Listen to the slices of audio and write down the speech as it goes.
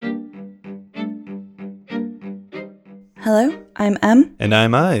Hello, I'm Em. And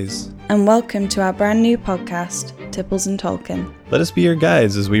I'm Eyes. And welcome to our brand new podcast, Tipples and Tolkien. Let us be your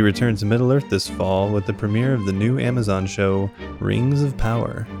guides as we return to Middle-earth this fall with the premiere of the new Amazon show, Rings of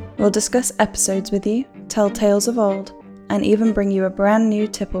Power. We'll discuss episodes with you, tell tales of old, and even bring you a brand new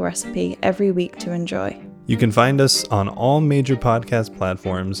tipple recipe every week to enjoy. You can find us on all major podcast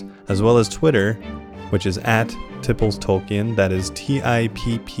platforms, as well as Twitter, which is at Tipples Tolkien, that is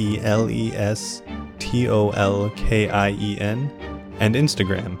TIPPLESTOLKIEN, and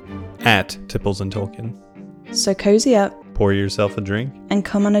Instagram, at Tipples and Tolkien. So cozy up, Pour yourself a drink, and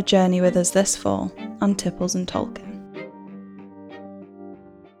come on a journey with us this fall on Tipples and Tolkien.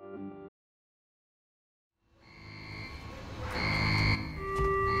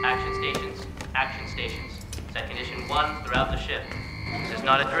 Action stations. Set condition 1 throughout the ship. This is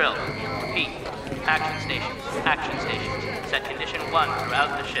not a drill. Repeat. Action stations. Set condition 1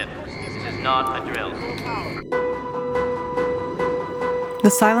 throughout the ship. This is not a drill. The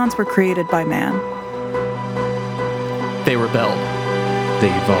Cylons were created by man. They rebelled.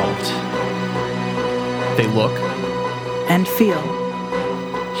 They evolved. They look. And feel.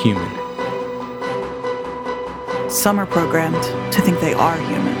 Human. Some are programmed to think they are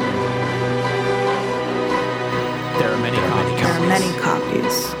human. There are many copies. There are many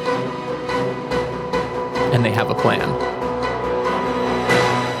copies. And they have a plan.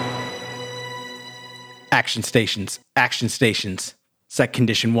 Action stations. Set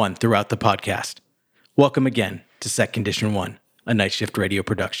condition 1 throughout the podcast. Welcome again to Set Condition 1, a Night Shift radio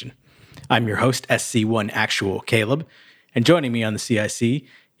production. I'm your host, SC1 Actual Caleb, and joining me on the CIC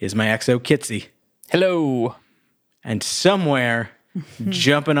is my XO Kitsy. Hello. And somewhere,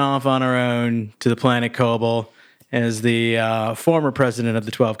 jumping off on her own to the planet Kobol, is the former president of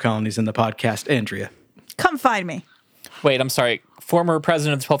the 12 colonies in the podcast, Andrea. Come find me. Wait, I'm sorry. Former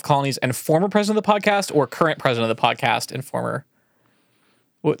president of the 12 colonies and former president of the podcast, or current president of the podcast and former?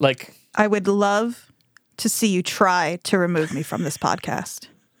 I would love to see you try to remove me from this podcast.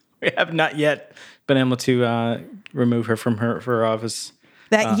 We have not yet been able to remove her from her office.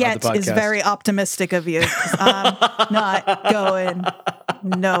 That yet is very optimistic of you, 'cause I'm not going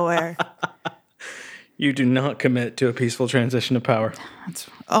nowhere. You do not commit to a peaceful transition of power.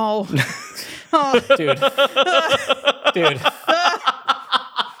 Oh. Dude.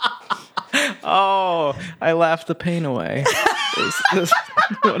 Oh, I laugh the pain away. This is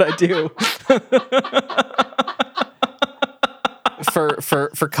what I do.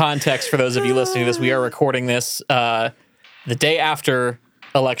 For context, for those of you listening to this, we are recording this the day after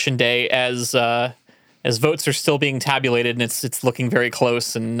Election Day, as votes are still being tabulated, and it's looking very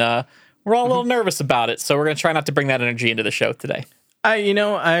close, and we're all a little nervous about it. So we're going to try not to bring that energy into the show today.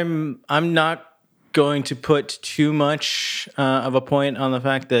 I'm not going to put too much of a point on the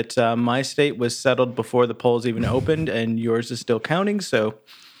fact that my state was settled before the polls even opened, and yours is still counting. So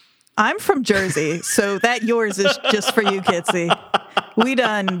I'm from Jersey, so that yours is just for you, Kitsy. We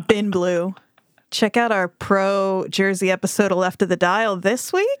done been blue. Check out our pro Jersey episode of Left of the Dial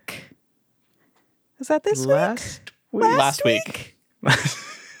this week. Is that this week? Last week.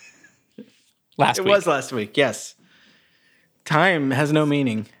 It was last week, yes. Time has no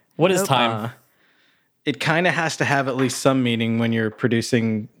meaning. What is time? It kind of has to have at least some meaning when you're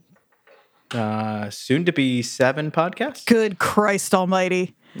producing soon to be 7 podcasts. Good Christ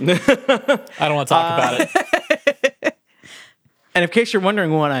almighty. I don't want to talk about it. And in case you're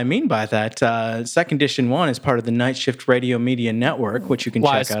wondering what I mean by that, Set Condition 1 is part of the Night Shift Radio Media Network, which you can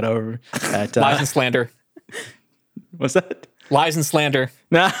check out over at... Lies and slander. What's that? Lies and slander.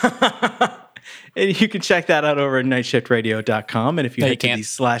 And you can check that out over at nightshiftradio.com. And if you head to the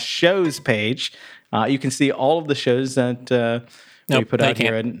 /shows page, you can see all of the shows that we put out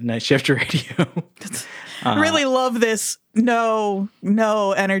here at Night Shift Radio. I really love this no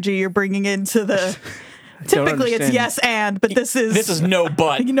energy you're bringing into the... Typically it's yes and, but this is no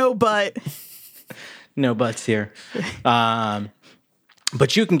but. No but. No buts here. But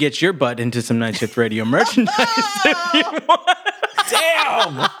you can get your butt into some Night Shift Radio merchandise if you want.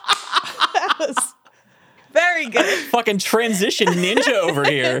 Damn! That was very good. Fucking transition ninja over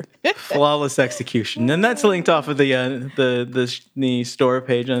here. Flawless execution. And that's linked off of the store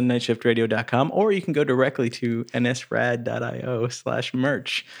page on nightshiftradio.com, or you can go directly to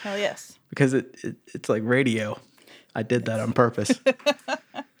nsrad.io/merch. Hell yes. Because it's like radio. I did that on purpose.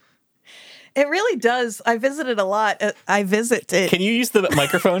 It really does. I visited a lot. I visit it. Can you use the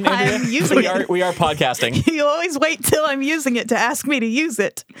microphone, Andrea? I'm using it. We are podcasting. You always wait till I'm using it to ask me to use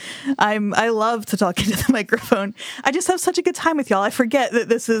it. I love to talk into the microphone. I just have such a good time with y'all. I forget that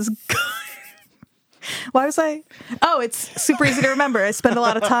this is Why was I? Oh, it's super easy to remember. I spend a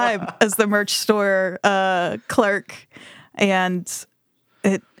lot of time as the merch store clerk, and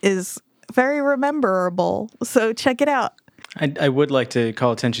it is very rememberable. So check it out. I would like to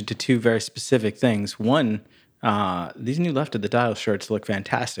call attention to two very specific things. One, these new Left of the Dial shirts look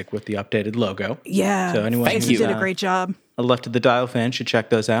fantastic with the updated logo. Yeah. So anyone Thank who's you. did a great job. a Left of the Dial fan should check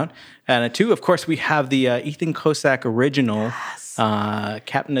those out. And two, of course, we have the Ethan Kosak original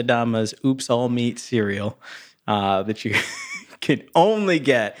Captain Adama's Oops All Meat cereal that you can only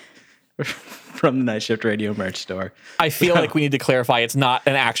get from the Night Shift Radio merch store. I feel like we need to clarify it's not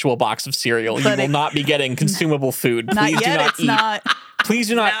an actual box of cereal. You But will it- not be getting consumable food. Not Please do yet. not It's eat. not. Please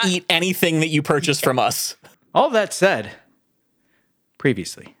do not eat anything that you purchase from us. All that said,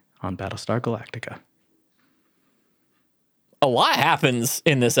 previously on Battlestar Galactica. A lot happens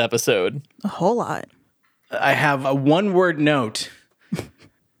in this episode. A whole lot. I have a one-word note,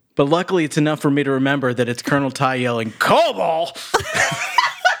 but luckily it's enough for me to remember that it's Colonel Ty yelling, "Cobalt!"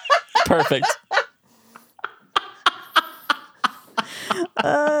 Perfect.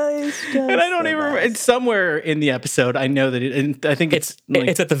 And I don't even remember. It's somewhere in the episode. I know that and I think It's like,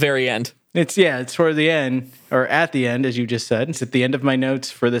 it's at the very end. it's toward the end, or at the end, as you just said. It's at the end of my notes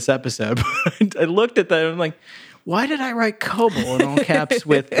for this episode. I looked at that and I'm like, why did I write Cobalt in all caps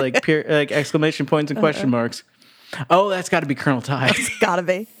with like exclamation points and question marks? Oh, that's got to be Colonel Ty. Gotta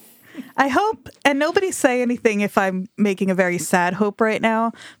be. I hope, and nobody say anything if I'm making a very sad hope right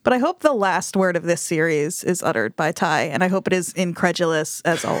now, but I hope the last word of this series is uttered by Ty, and I hope it is incredulous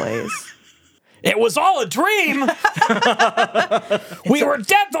as always. It was all a dream. We were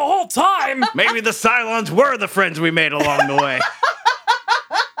dead the whole time. Maybe the Cylons were the friends we made along the way.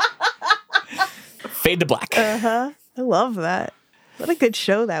 Fade to black. I love that. What a good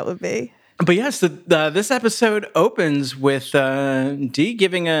show that would be. But yes, this episode opens with Dee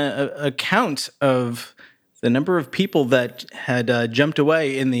giving a count of the number of people that had jumped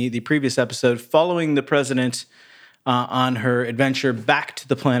away in the previous episode following the president on her adventure back to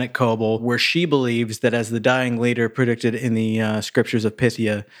the planet Kobol, where she believes that, as the dying leader predicted in the scriptures of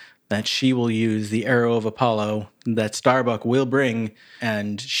Pythia, that she will use the arrow of Apollo that Starbuck will bring,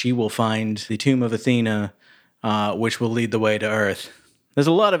 and she will find the tomb of Athena, which will lead the way to Earth. There's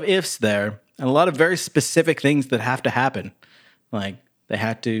a lot of ifs there, and a lot of very specific things that have to happen. Like, they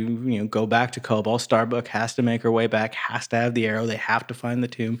had to, go back to Kobol. Starbuck has to make her way back, has to have the arrow. They have to find the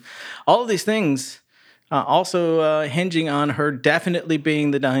tomb. All of these things also hinging on her definitely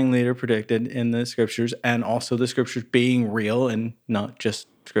being the dying leader predicted in the scriptures, and also the scriptures being real and not just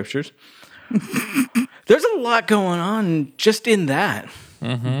scriptures. There's a lot going on just in that.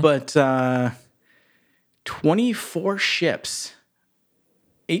 Mm-hmm. But 24 ships,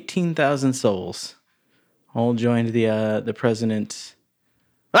 18,000 souls, all joined the president.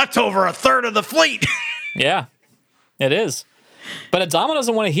 That's over a third of the fleet. Yeah, it is. But Adama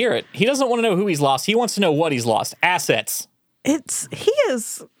doesn't want to hear it. He doesn't want to know who he's lost. He wants to know what he's lost. Assets.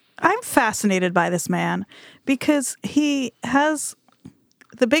 I'm fascinated by this man because he has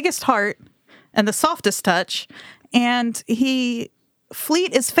the biggest heart and the softest touch, and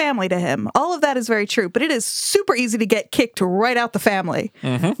fleet is family to him. All of that is very true, but it is super easy to get kicked right out the family.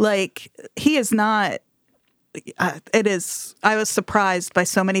 Mm-hmm. Like, he is not, it is, I was surprised by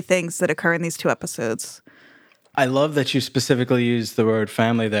so many things that occur in these two episodes. I love that you specifically use the word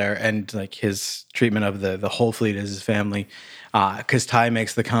family there, and like his treatment of the whole fleet as his family. Because Ty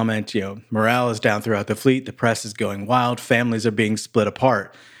makes the comment, morale is down throughout the fleet. The press is going wild. Families are being split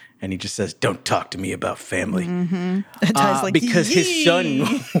apart. And he just says, "Don't talk to me about family." Mm-hmm. And Ty's like, because his son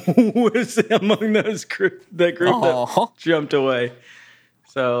was among that group that jumped away.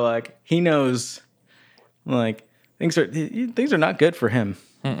 So like he knows, like things are not good for him.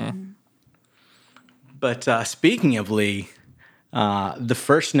 Mm-mm. But speaking of Lee, the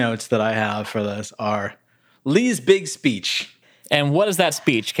first notes that I have for this are Lee's big speech. And what is that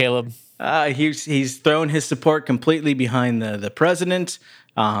speech, Caleb? He's thrown his support completely behind the president.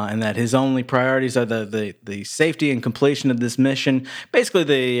 And that his only priorities are the safety and completion of this mission.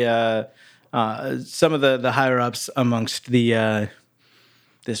 Basically, some of the higher ups amongst this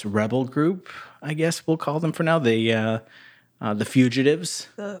rebel group, I guess we'll call them for now, the fugitives,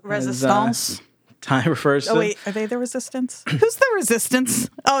 the resistance. Ty refers to. Oh wait, are they the resistance? Who's the resistance?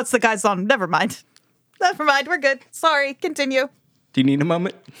 Oh, it's the guys on. Never mind. We're good. Sorry. Continue. Do you need a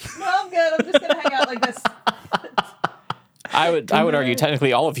moment? No, I'm good. I'm just gonna hang out like this. I would argue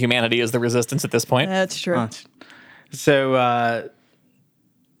technically all of humanity is the resistance at this point. That's true. So,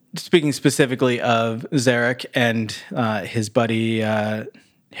 speaking specifically of Zarek and his buddy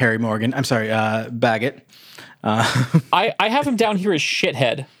Harry Morgan, I'm sorry, Baggett. I have him down here as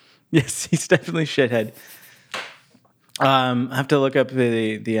shithead. Yes, he's definitely shithead. I have to look up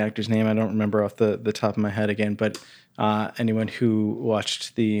the actor's name. I don't remember off the top of my head again, but anyone who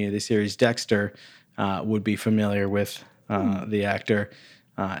watched the series Dexter would be familiar with the actor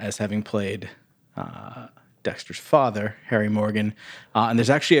as having played Dexter's father, Harry Morgan. And there's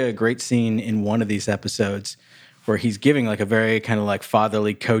actually a great scene in one of these episodes where he's giving like a very kind of like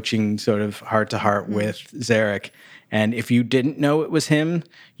fatherly coaching sort of heart-to-heart with Zarek. And if you didn't know it was him,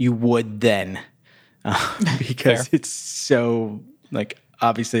 you would then. Because it's so like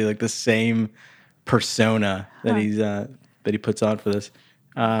obviously like the same persona that he puts on for this.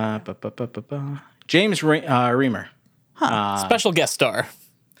 James Remar. Special guest star.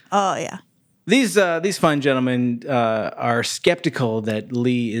 Oh, yeah. These fine gentlemen are skeptical that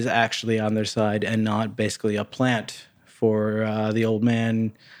Lee is actually on their side and not basically a plant for the old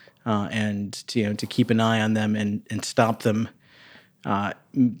man, and to keep an eye on them and stop them.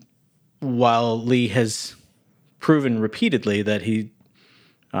 While Lee has proven repeatedly that he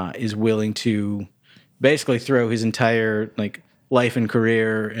is willing to basically throw his entire like life and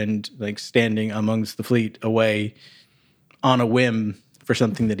career and like standing amongst the fleet away on a whim for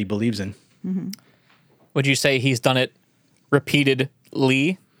something that he believes in. Mm-hmm. Would you say he's done it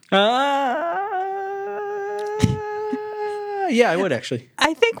repeatedly? Yeah, I would actually.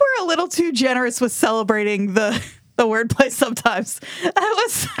 I think we're a little too generous with celebrating the wordplay sometimes.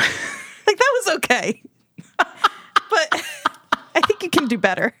 That was okay. But I think you can do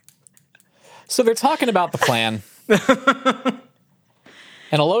better. So they're talking about the plan.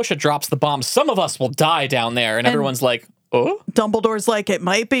 And Alosha drops the bomb. Some of us will die down there. And everyone's like, oh? Dumbledore's like, it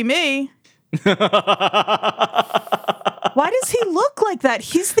might be me. Why does he look like that?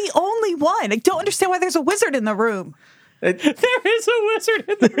 He's the only one. I don't understand why there's a wizard in the room. There is a wizard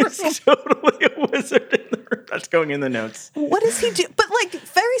in the room. There's totally a wizard in the room. That's going in the notes. What does he do? But like,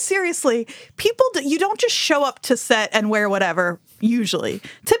 very seriously, you don't just show up to set and wear whatever, usually.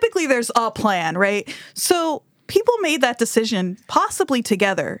 Typically, there's a plan, right? So people made that decision, possibly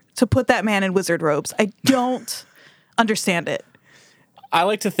together, to put that man in wizard robes. I don't understand it. I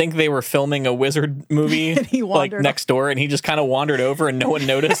like to think they were filming a wizard movie he like wandered next door, and he just kind of wandered over and no one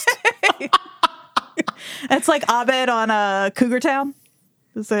noticed. It's like Abed on Cougar Town.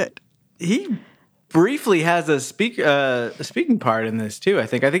 Is it? He briefly has a speaking part in this too. I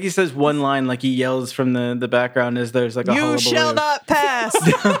think he says one line, like he yells from the background as there's like a "You shall not pass."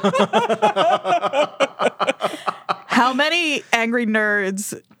 How many angry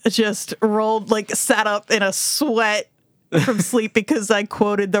nerds just sat up in a sweat from sleep because I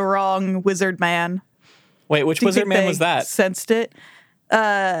quoted the wrong wizard man? Wait, which wizard man was that? Sensed it.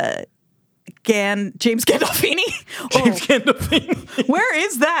 James Gandolfini? James Gandolfini. Where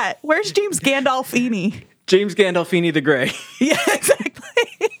is that? Where's James Gandolfini? James Gandolfini the Grey. Yeah,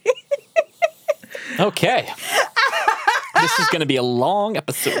 exactly. Okay. This is going to be a long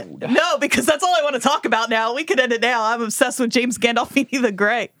episode. No, because that's all I want to talk about now. We could end it now. I'm obsessed with James Gandolfini the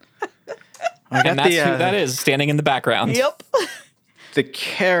Grey. And that's who that is, standing in the background. Yep. The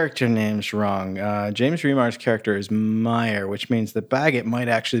character name's wrong. James Remar's character is Meyer, which means that Baggett might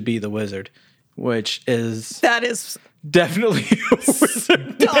actually be the wizard, that is definitely a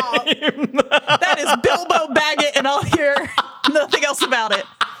wizard stop. name. That is Bilbo Baggett, and I'll hear nothing else about it.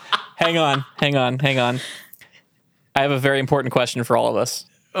 Hang on. I have a very important question for all of us.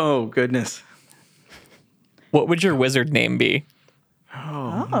 Oh, goodness. What would your wizard name be?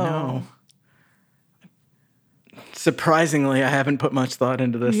 Oh, no. Surprisingly, I haven't put much thought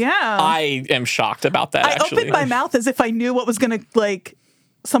into this. Yeah. I am shocked about that, I actually. opened my mouth as if I knew what was going to,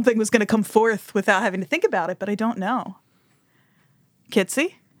 something was going to come forth without having to think about it, but I don't know.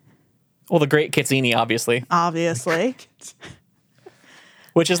 Kitsy? Well, the great Kitsini, obviously. Obviously.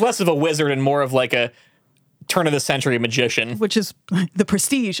 Which is less of a wizard and more of like a turn-of-the-century magician. Which is The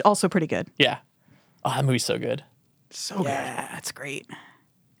Prestige, also pretty good. Yeah. Oh, that movie's so good. So good. Yeah, it's great.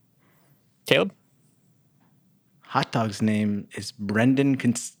 Caleb? Hot Dog's name is Brendan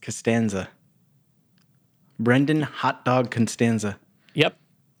Costanza. Brendan Hot Dog Costanza. Yep.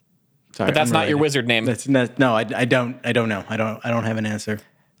 Sorry, But that's I'm not your related. wizard name. No, I don't know. I don't have an answer.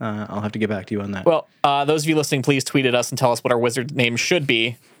 I'll have to get back to you on that. Well, those of you listening, please tweet at us and tell us what our wizard name should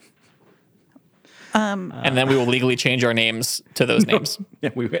be. And then we will legally change our names to those names. Yeah,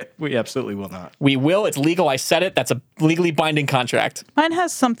 we absolutely will not. We will. It's legal. I said it. That's a legally binding contract. Mine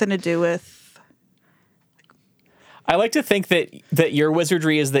has something to do with... I like to think that your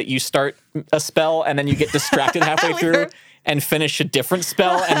wizardry is that you start a spell and then you get distracted halfway through and finish a different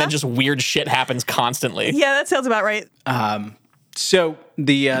spell and then just weird shit happens constantly. Yeah, that sounds about right. So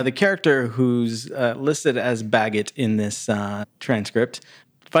the character who's listed as Baggett in this transcript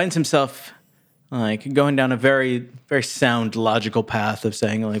finds himself like going down a very, very sound, logical path of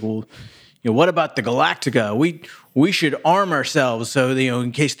saying, like, well, what about the Galactica? We should arm ourselves so,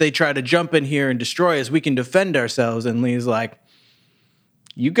 in case they try to jump in here and destroy us, we can defend ourselves. And Lee's like,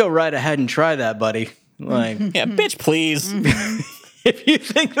 you go right ahead and try that, buddy. Like, Yeah, bitch, please. if you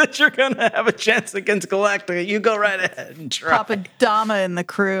think that you're going to have a chance against Galactica, you go right ahead and try. Papa Dama and the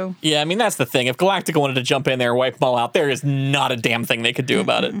crew. Yeah, I mean, that's the thing. If Galactica wanted to jump in there and wipe them all out, there is not a damn thing they could do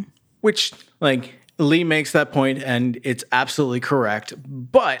about it. Which, like, Lee makes that point, and it's absolutely correct.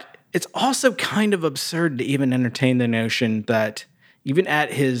 But it's also kind of absurd to even entertain the notion that even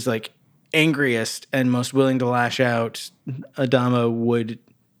at his, like, angriest and most willing to lash out, Adama would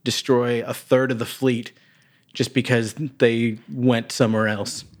destroy a third of the fleet just because they went somewhere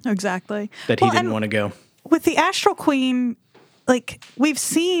else Exactly. that he Well, didn't and want to go. with the Astral Queen, like, we've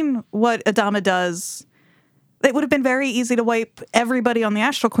seen what Adama does. It would have been very easy to wipe everybody on the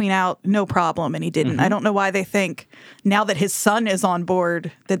Astral Queen out, no problem, and he didn't. I don't know why they think now that his son is on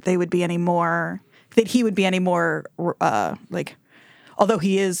board that he would be any more, like, although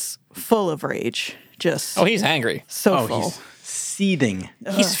he is full of rage, just Oh, he's angry. so full. He's seething.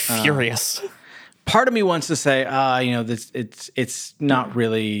 He's furious. Part of me wants to say, it's not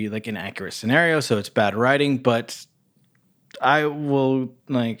really like an accurate scenario, so it's bad writing, but I will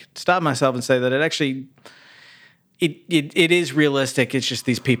like stop myself and say that it actually it is realistic. It's just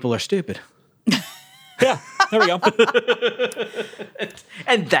these people are stupid. Yeah, there we go.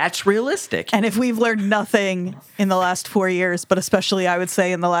 And that's realistic. And if we've learned nothing in the last 4 years, but especially I would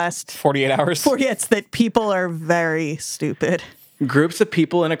say in the last 48 hours. 40, it's that people are very stupid. Groups of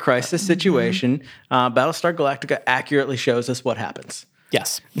people in a crisis situation, Battlestar Galactica accurately shows us what happens.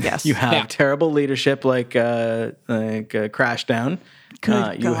 Yes. Yes. You have Yeah. terrible leadership like Crashdown.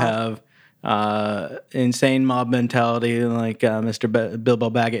 Good You God. have insane mob mentality like Mr. Bilbo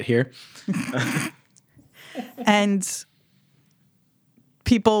Baggett here. And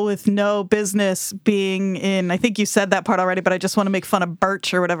people with no business being in, I think you said that part already, but I just want to make fun of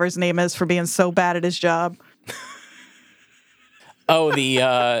Birch or whatever his name is for being so bad at his job. Oh,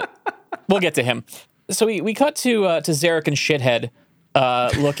 we'll get to him. So we cut to Zarek and Shithead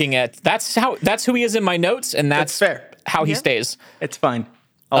looking at that's who he is in my notes, and that's fair. how he Yeah. stays. It's fine.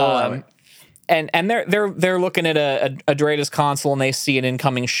 I'll allow it. And they're looking at a Dreda's console, and they see an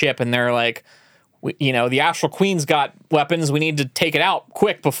incoming ship, and they're like, the Astral Queen's got weapons. We need to take it out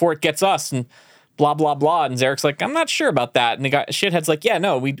quick before it gets us, and blah blah blah. And Zarek's like, I'm not sure about that. And the guy Shithead's like, yeah,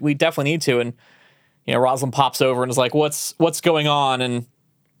 no, we definitely need to. And Rosalind pops over and is like, what's going on? And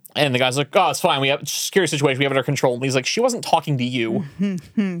the guy's like, oh, it's fine. We have a security situation. We have it under control. And he's like, she wasn't talking to you,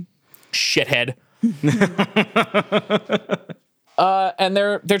 shithead. And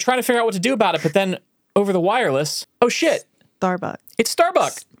they're trying to figure out what to do about it. But then over the wireless, oh shit, Starbuck. it's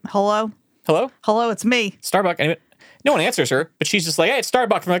Starbuck. Hello? Hello, Hello, it's me. Starbuck. And no one answers her, but she's just like, hey, it's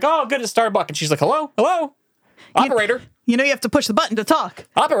Starbuck. I'm like, oh, good, it's Starbuck. And she's like, hello, operator, You know you have to push the button to talk.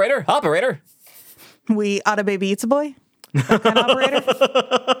 operator. We oughta baby eats a boy? That kind of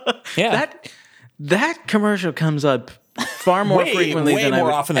operator? Yeah. That commercial comes up far more Way frequently than I more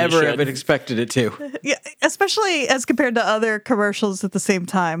would often than it ever should. have expected it to. Yeah, especially as compared to other commercials at the same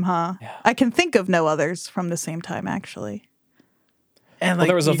time, huh? Yeah. I can think of no others from the same time, actually. And Well,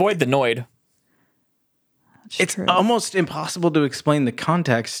 there was Avoid the Noid. It's True. almost impossible to explain the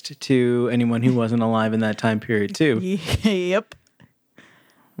context to anyone who wasn't alive in that time period, too. Yep.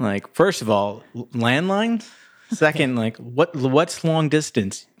 Like, first of all, landlines. Second, like, what's long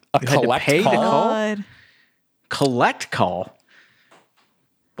distance? A You had to collect pay call? to call? God. Collect call?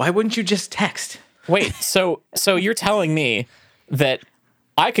 Why wouldn't you just text? Wait, so you're telling me that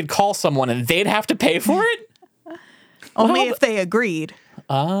I could call someone and they'd have to pay for it? Only if they agreed.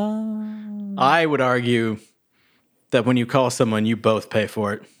 I would argue that when you call someone, you both pay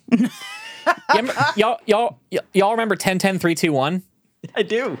for it. Y'all remember 10-10-3-2-1? I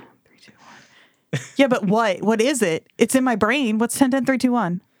do. Yeah, but what? What is it? It's in my brain. What's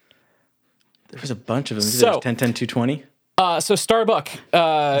 10-10-3-2-1? There was a bunch of them. So- There was 10, 10, 220. So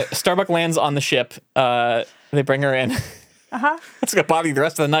Starbuck lands on the ship. They bring her in. Uh-huh. It's gonna bother you the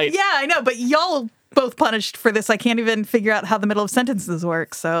rest of the night. Yeah, I know, but y'all both punished for this. I can't even figure out how the middle of sentences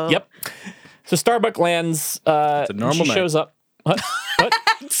work, so... Yep. So Starbuck lands. a normal she night. shows up. What?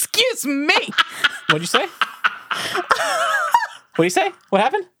 Excuse me! What'd you say? What'd you say? What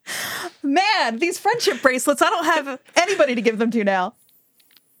happened? Man, these friendship bracelets, I don't have anybody to give them to now.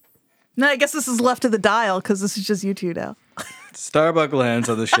 No, I guess this is left of the dial, because this is just you two now. Starbuck lands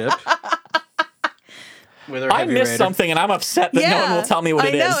on the ship. With her I heavy missed raider. something, and I'm upset that no one will tell me what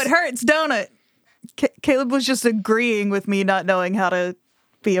it is. I know, it hurts, don't it? Caleb was just agreeing with me not knowing how to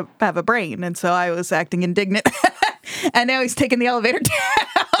have a brain. And so I was acting indignant. And now he's taking the elevator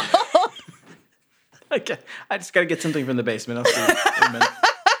down. Okay. I just got to get something from the basement. I'll see you in a minute.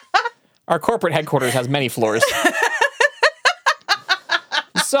 Our corporate headquarters has many floors.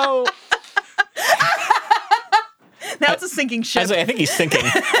 So Now it's a sinking ship. I think he's sinking.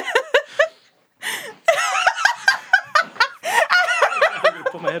 I'm going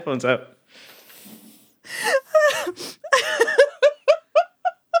to pull my headphones out.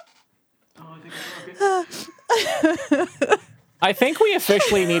 I think we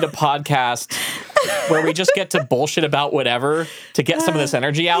officially need a podcast where we just get to bullshit about whatever to get some of this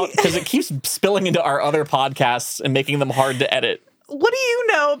energy out, because it keeps spilling into our other podcasts and making them hard to edit. What do you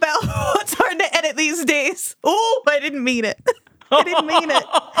know about what's hard to edit these days? Oh, I didn't mean it. I didn't mean it.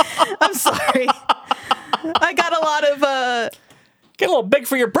 I'm sorry. I got a lot of Get a little big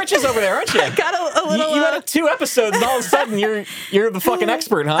for your britches over there, aren't you? got a little You had 2 episodes, and all of a sudden you're the fucking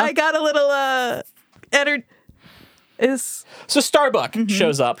expert, huh? I got a little So Starbuck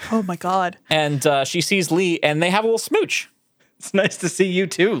shows up, oh my god. and she sees Lee, and they have a little smooch. It's nice to see you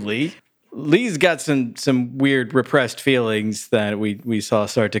too, Lee. Lee's got some weird repressed feelings that we saw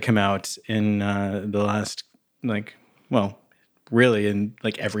start to come out in the last, really in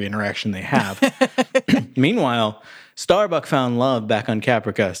every interaction they have. Meanwhile, Starbuck found love back on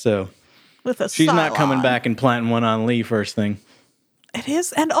Caprica, so With a she's not coming Cylon. back and planting one on Lee first thing. It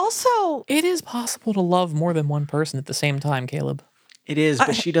is, and also It is possible to love more than one person at the same time, Caleb. It is,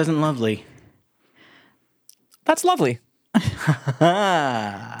 but she doesn't love Lee. That's lovely.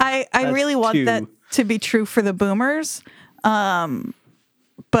 I really want two. that to be true for the boomers. But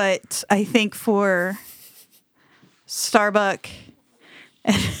I think for Starbuck,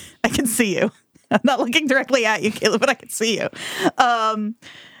 and I can see you. I'm not looking directly at you, Caleb, but I can see you.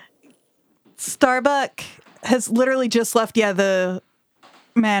 Starbuck has literally just left, the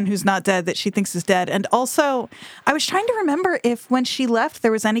man who's not dead that she thinks is dead. And also, I was trying to remember if when she left,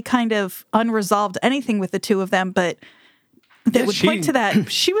 there was any kind of unresolved anything with the two of them, but that would point to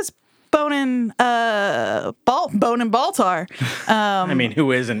that. She was boning Baltar. I mean,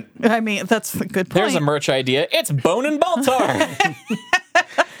 who isn't? I mean, that's a good point. There's a merch idea. It's Bonin Baltar.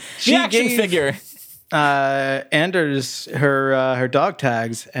 The action figure. Anders her dog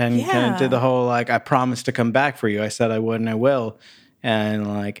tags and kind of did the whole I promised to come back for you. I said I would and I will.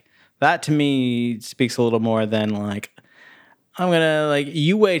 And that to me speaks a little more than I'm gonna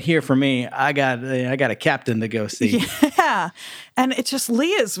you wait here for me. I got a captain to go see. Yeah. And it just,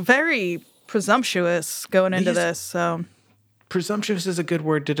 Lee is very presumptuous going into this. So Presumptuous is a good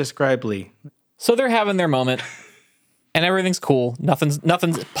word to describe Lee. So they're having their moment, and everything's cool. Nothing's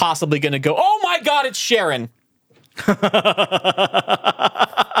possibly going to go, oh my God, it's Sharon.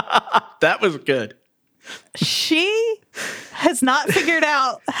 That was good. she has not figured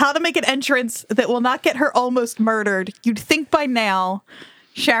out how to make an entrance that will not get her almost murdered. You'd think by now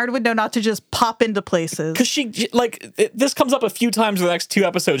Sharon would know not to just pop into places. Because this comes up a few times in the next 2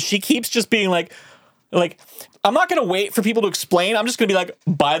 episodes. She keeps just being like, I'm not going to wait for people to explain. I'm just going to be like,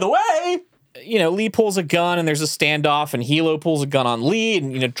 by the way, Lee pulls a gun and there's a standoff, and Hilo pulls a gun on Lee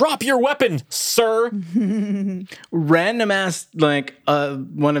and, drop your weapon, sir. Random ass,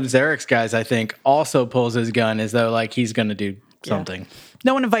 one of Zarek's guys, I think, also pulls his gun as though he's going to do something.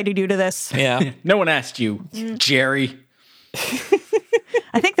 No one invited you to this. Yeah. No one asked you, Jerry.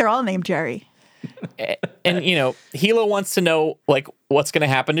 I think they're all named Jerry. And, Hilo wants to know, what's going to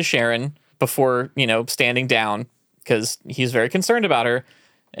happen to Sharon before, standing down, because he's very concerned about her.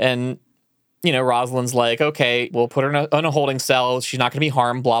 And, Rosalind's like, okay, we'll put her in a holding cell. She's not going to be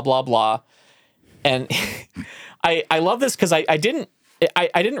harmed, blah, blah, blah. And I love this because I didn't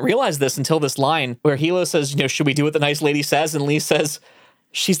realize this until this line where Hilo says, should we do what the nice lady says? And Lee says,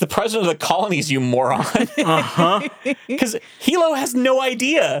 she's the president of the colonies, you moron. Because Hilo has no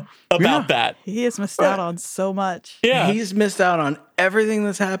idea about that. He has missed out on so much. Yeah. He's missed out on everything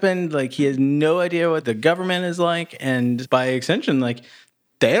that's happened. He has no idea what the government is like. And by extension,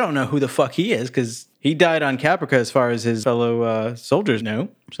 they don't know who the fuck he is because he died on Caprica as far as his fellow soldiers know.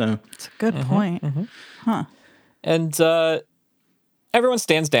 So It's a good point. And everyone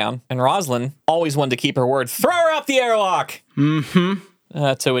stands down, and Rosalind always wanted to keep her word. Throw her out the airlock!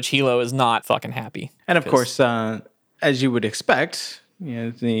 Mm-hmm. To which Hilo is not fucking happy. And of course, as you would expect,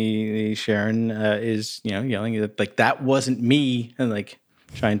 the Sharon is yelling that that wasn't me, and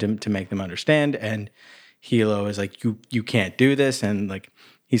trying to make them understand. And Hilo is you can't do this, and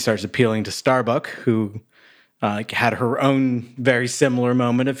he starts appealing to Starbuck, who had her own very similar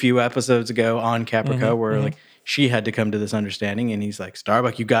moment a few episodes ago on Caprica, where she had to come to this understanding. And he's like,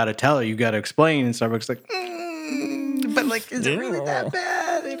 Starbuck, you got to tell her, you got to explain. And Starbuck's like, but is it really that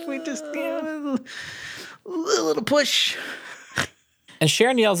bad? just a little push. And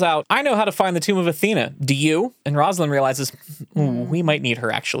Sharon yells out, I know how to find the tomb of Athena. Do you? And Rosalind realizes, we might need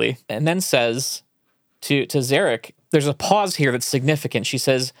her, actually. And then says to Zarek, there's a pause here that's significant. She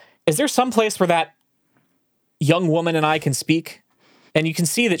says, is there some place where that young woman and I can speak? And you can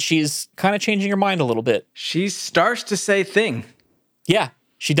see that she's kind of changing her mind a little bit. She starts to say thing. Yeah,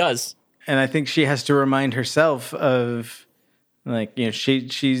 she does. And I think she has to remind herself of, like, you know,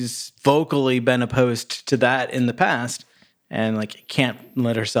 she's vocally been opposed to that in the past. And, like, can't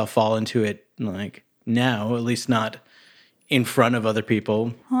let herself fall into it, like, now, at least not in front of other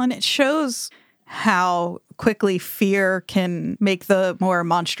people. Well, and it shows how quickly fear can make the more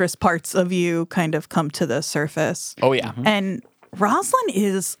monstrous parts of you kind of come to the surface. Oh, yeah. And Rosalind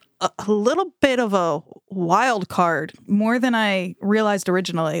is a little bit of a wild card, more than I realized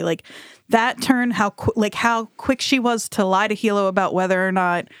originally. Like, that turn, how quick she was to lie to Hilo about whether or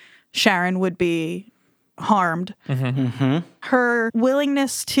not Sharon would be harmed. Her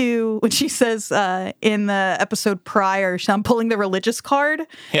willingness to, when she says in the episode prior, I'm pulling the religious card.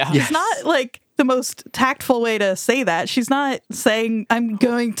 Yeah. It's not like the most tactful way to say that. She's not saying, I'm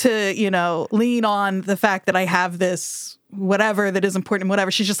going to, lean on the fact that I have this whatever that is important,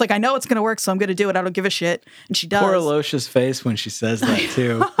 whatever. She's just like, I know it's going to work, so I'm going to do it. I don't give a shit. And she does. Poor Alocia's face when she says that,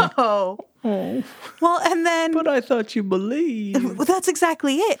 too. Oh. Well, and then... But I thought you believed. Well, that's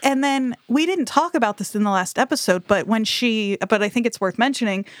exactly it. And then we didn't talk about this in the last episode, but I think it's worth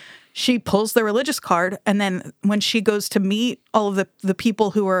mentioning, she pulls the religious card, and then when she goes to meet all of the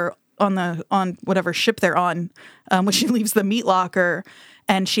people who are on whatever ship they're on, when she leaves the meat locker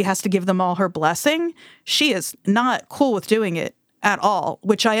and she has to give them all her blessing, she is not cool with doing it at all,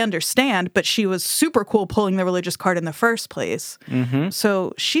 which I understand, but she was super cool pulling the religious card in the first place.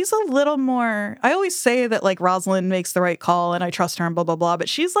 So she's a little more, I always say that, like, Rosalind makes the right call and I trust her and blah, blah, blah, but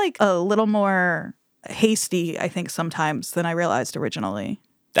she's like a little more hasty, I think, sometimes than I realized originally.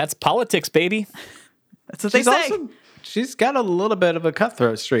 That's politics, baby. That's what they say. She's got a little bit of a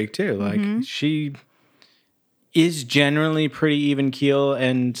cutthroat streak, too. Like, she is generally pretty even keel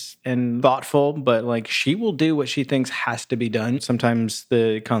and thoughtful, but, like, she will do what she thinks has to be done. Sometimes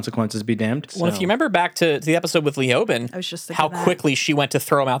the consequences be damned. Well, if you remember back to the episode with Leoben, I was just how thinking that. quickly she went to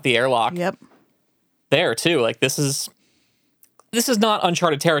throw him out the airlock. Yep. There, too. Like, this is not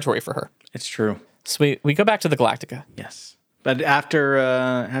uncharted territory for her. It's true. So we go back to the Galactica. Yes. But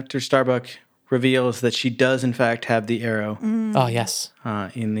after Starbuck reveals that she does, in fact, have the arrow Oh, yes.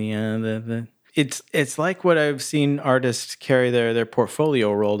 in the It's like what I've seen artists carry their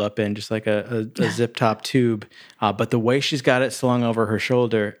portfolio rolled up in, just like a zip top tube. But the way she's got it slung over her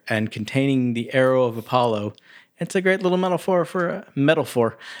shoulder and containing the arrow of Apollo, it's a great little metaphor for a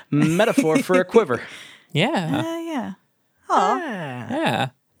quiver. Yeah. Yeah. Oh, Yeah.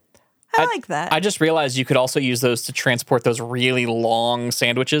 I like that. I just realized you could also use those to transport those really long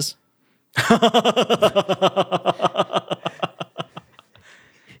sandwiches.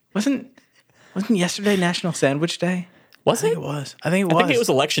 Wasn't yesterday National Sandwich Day? Was I think it? it was. I think I think it was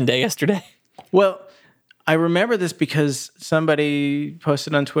Election Day yesterday. Well, I remember this because somebody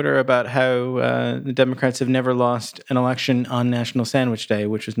posted on Twitter about how the Democrats have never lost an election on National Sandwich Day,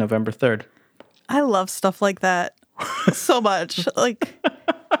 which was November 3rd. I love stuff like that so much. Like,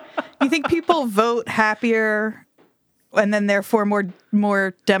 you think people vote happier and then therefore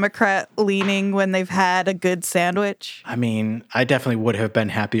more Democrat leaning when they've had a good sandwich? I mean, I definitely would have been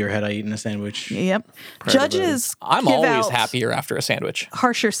happier had I eaten a sandwich. Yep. Judges I'm give always out happier after a sandwich.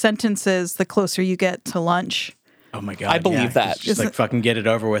 harsher sentences the closer you get to lunch. Oh my God. I believe that. Just like fucking get it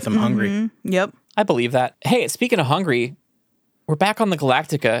over with. I'm hungry. Yep. I believe that. Hey, speaking of hungry, we're back on the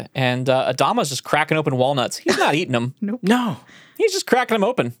Galactica, and Adama's just cracking open walnuts. He's not eating them. No. He's just cracking them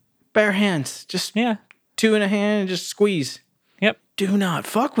open. Bare hands. Just Yeah. two in a hand and just squeeze. Yep. Do not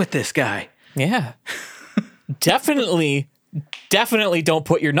fuck with this guy. Yeah. Definitely don't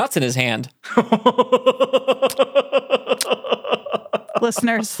put your nuts in his hand.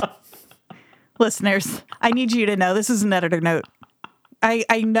 Listeners, I need you to know, this is an editor note.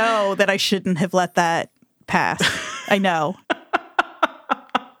 I know that I shouldn't have let that pass. I know.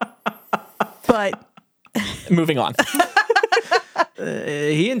 But Moving on.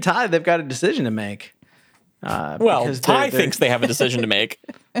 He and Ty, they've got a decision to make. Well, Because Ty they're- thinks they have a decision to make.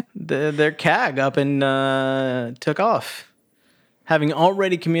 Their CAG up and took off, having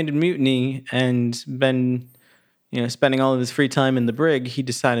already committed mutiny and been, spending all of his free time in the brig. He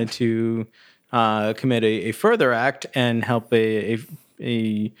decided to commit a further act and help a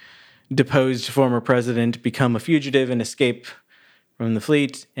deposed former president become a fugitive and escape from the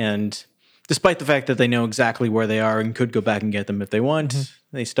fleet. And despite the fact that they know exactly where they are and could go back and get them if they want,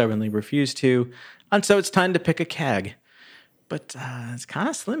 they stubbornly refuse to. And so it's time to pick a CAG. But it's kind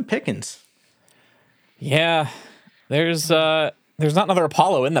of slim pickings. Yeah, there's not another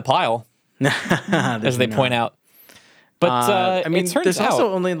Apollo in the pile, as they point out. But it turns there's out,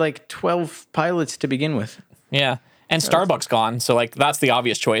 also only like 12 pilots to begin with. yeah, and Starbuck's gone, so like that's the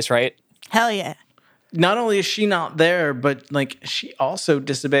obvious choice, right? Hell yeah. Not only is she not there, but like she also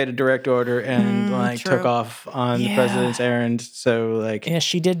disobeyed a direct order and true. took off on the president's errand. So like Yeah,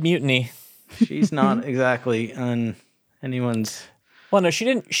 she did mutiny. she's not exactly on anyone's. Well, no, she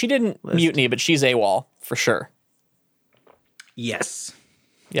didn't mutiny, but she's AWOL for sure. Yes.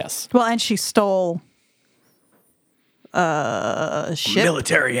 Yes. Well, and she stole a ship.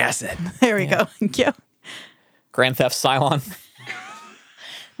 Military asset. There we go. Thank you. Grand Theft Cylon.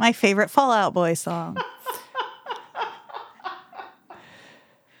 My favorite Fallout Boy song.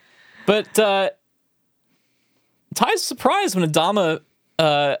 But Ty's surprised when Adama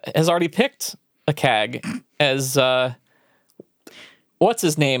has already picked a CAG as what's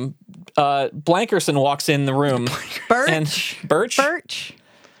his name? Blankerson walks in the room. Birch. And Birch Birch.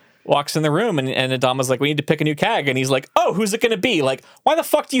 walks in the room and Adama's like, we need to pick a new CAG. And he's like, oh, who's it going to be? Like, why the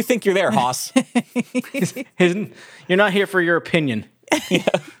fuck do you think you're there, Haas? You're not here for your opinion.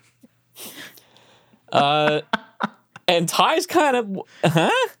 And Ty's kind of,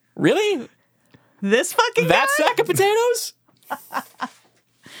 really? This fucking That guy? sack of potatoes?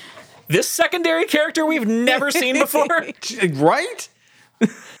 This secondary character we've never seen before? Right?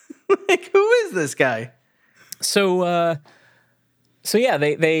 Like, who is this guy? So yeah,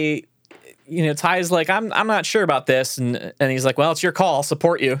 they Ty's like, I'm not sure about this, and he's like, well, it's your call, I'll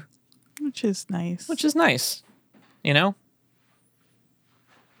support you, Which is nice. which is nice, you know.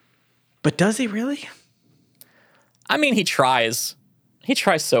 But does he really? I mean, he tries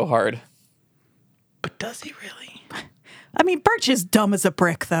so hard. But does he really? I mean, Birch is dumb as a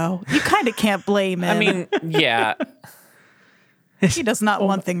brick, though. You kind of can't blame him. I mean, yeah, he does not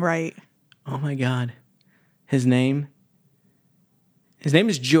one thing right. Oh my God. His name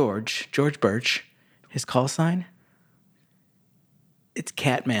is George Birch. His call sign? It's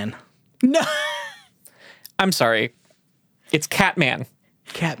Catman. No. I'm sorry, it's Catman,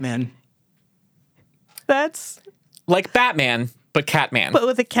 Catman. That's, like Batman, but Catman. but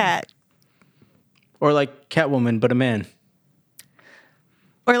with a cat. Or like Catwoman, but a man.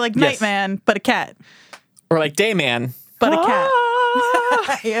 Or like Yes. Nightman, but a cat. Or like Dayman. But a cat.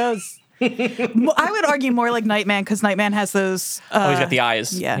 Yes. I would argue more like Nightman, because Nightman has those Oh, he's got the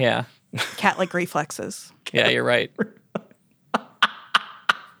eyes. yeah. Yeah. cat-like reflexes. Yeah, you're right.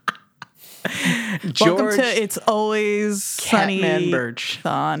 George Welcome to It's Always Sunny. Catman Birch.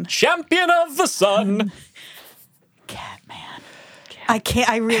 Thon. Champion of the sun. Catman.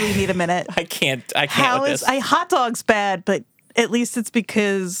 I really need a minute. I can't How with is this. hot dog's bad, but at least it's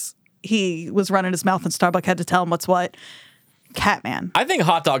because he was running his mouth and Starbuck had to tell him what's what. Catman. I think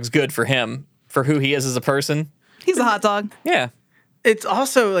hot dog's good for him, for who he is as a person. He's a hot dog. Yeah. It's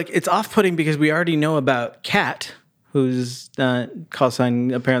also like it's off-putting because we already know about Cat, whose call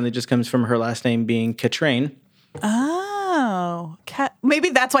sign apparently just comes from her last name being Catrain. Oh, cat. Maybe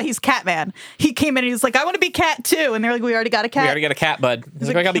that's why he's Catman. He came in and he's like, I want to be cat too. And they're like, we already got a cat. We already got a cat, bud. He's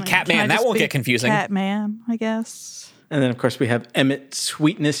like, I gotta be Can I Catman. That just won't be get confusing. Catman, I guess. And then of course we have Emmett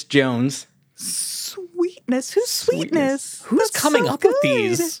Sweetness Jones. Sweetness. Who's Sweetness? Who's That's coming so up with good.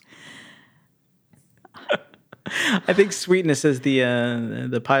 these? I think Sweetness is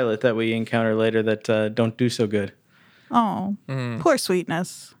the pilot that we encounter later that don't do so good. Oh, poor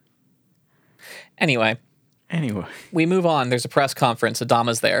Sweetness. Anyway, Anyway, we move on. There's a press conference.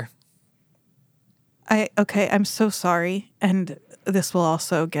 Adama's there. Okay, I'm so sorry. And this will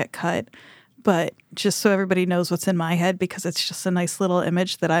also get cut. But just so everybody knows what's in my head, because it's just a nice little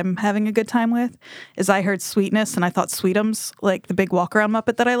image that I'm having a good time with, is I heard Sweetness and I thought Sweetums, like the big walk-around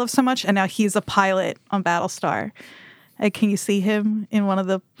Muppet that I love so much, and now he's a pilot on Battlestar. Can you see him in one of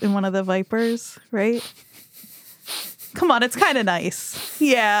the Vipers, right? Come on, it's kind of nice.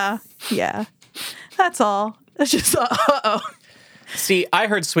 Yeah. That's all. It's just, uh-oh. See, I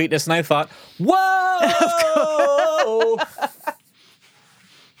heard Sweetness and I thought, whoa!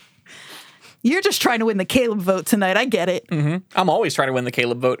 You're just trying to win the Caleb vote tonight. I get it. I'm always trying to win the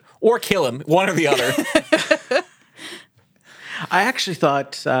Caleb vote or kill him, one or the other. I actually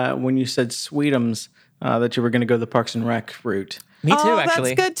thought when you said Sweetums that you were going to go the Parks and Rec route. Me too,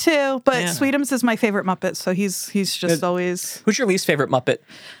 actually. That's good too. But Yeah. Sweetums is my favorite Muppet, so he's just always. Who's your least favorite Muppet?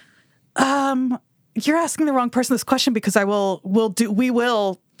 You're asking the wrong person this question because we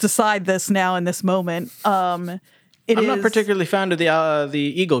will decide this now in this moment. I'm not particularly fond of the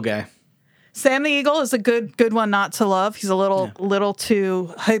Eagle guy. Sam the Eagle is a good one not to love. He's a little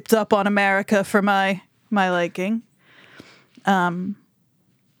too hyped up on America for my liking.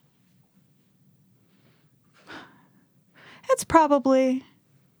 It's probably,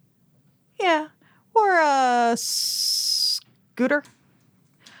 yeah, or a Scooter.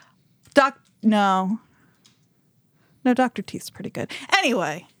 No, Dr. Teeth's pretty good.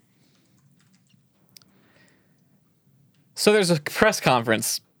 Anyway. So there's a press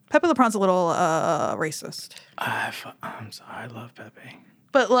conference. Pepe Le Pewn's a little racist. I'm sorry, I love Pepe.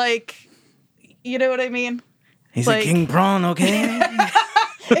 But, like, you know what I mean? He's like, a king prawn, okay?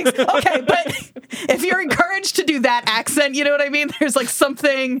 Okay, but if you're encouraged to do that accent, you know what I mean? There's, like,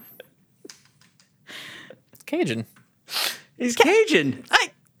 something... It's Cajun. He's Cajun.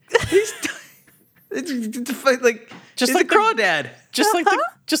 It's like Just he's like a crawdad.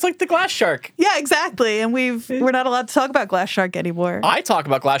 Just like the glass shark. Yeah, exactly. And we're not allowed to talk about Glass Shark anymore. I talk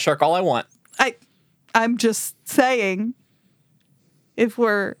about glass shark all I want. I'm just saying, if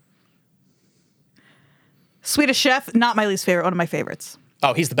we're... Swedish Chef, not my least favorite, one of my favorites.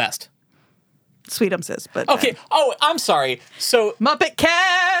 Oh, he's the best. Sweetums is, but... Okay. Oh, I'm sorry. So Muppet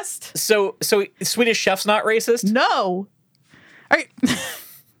Cast! So Swedish Chef's not racist? No. All right.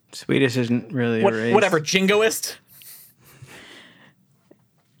 Swedish isn't really a race. Whatever, jingoist?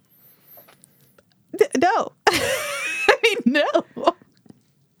 No. I mean, no.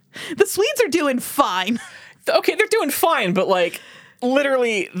 The Swedes are doing fine. Okay, they're doing fine, but like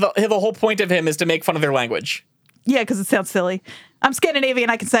literally the whole point of him is to make fun of their language. Yeah, because it sounds silly. I'm Scandinavian,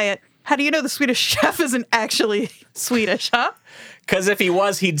 I can say it. How do you know the Swedish Chef isn't actually Swedish, huh? Because if he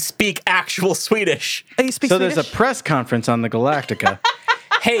was, he'd speak actual Swedish. Oh, you speak So Swedish? there's a press conference on the Galactica.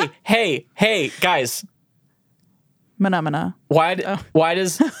 Hey, guys. Mana. Why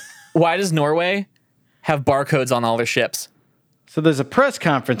does Norway have barcodes on all their ships? So there's a press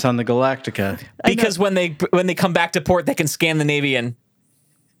conference on the Galactica. Because when they come back to port, they can scan the Navy in.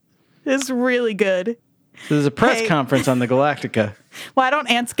 It's really good. So there's a press Hey. conference on the Galactica. Why don't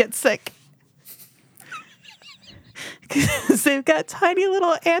ants get sick? Because they've got tiny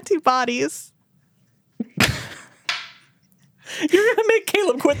little antibodies. You're gonna make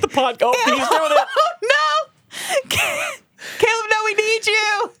Caleb quit the podcast. Oh, he's doing it. Oh, no! Caleb, no, we need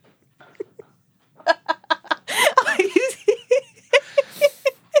you!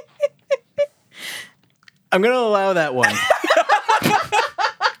 I'm going to allow that one.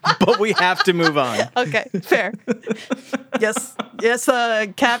 But we have to move on. Okay, fair. Yes,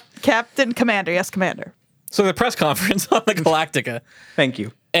 Captain Commander. Yes, Commander. So the press conference on the Galactica. Thank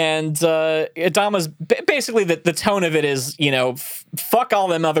you. And Adama's basically the tone of it is, fuck all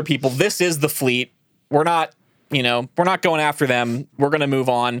them other people. This is the fleet. We're not going after them. We're going to move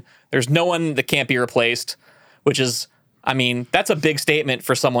on. There's no one that can't be replaced, which is, I mean, that's a big statement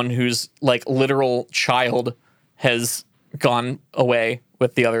for someone whose like literal child has gone away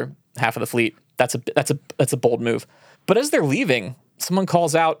with the other half of the fleet. That's a bold move. But as they're leaving, someone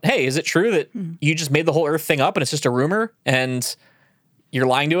calls out, "Hey, is it true that you just made the whole Earth thing up and it's just a rumor and you're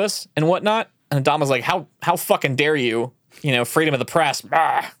lying to us and whatnot?" And Adama's like, "How fucking dare you? Freedom of the press."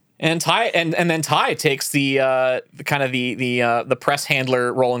 And Ty and then Ty takes the press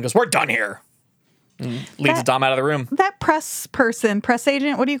handler role and goes, "We're done here." And leads Adama out of the room. That press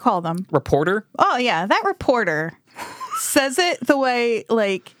agent, what do you call them? Reporter? Oh, yeah, that reporter says it the way,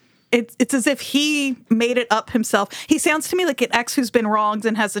 like, it's as if he made it up himself. He sounds to me like an ex who's been wronged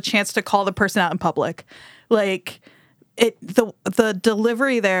and has a chance to call the person out in public. Like, the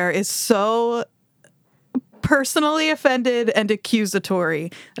delivery there is so personally offended and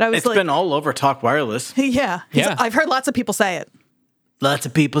accusatory. And I was It's been all over Talk Wireless. Yeah. Yeah. I've heard lots of people say it. Lots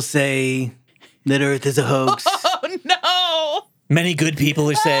of people say that Earth is a hoax. Oh, no. Many good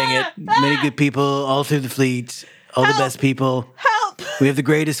people are saying it. Many good people all through the fleet. All the best people. Help. We have the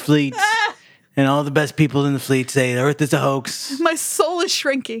greatest fleet. And all the best people in the fleet say Earth is a hoax. My soul is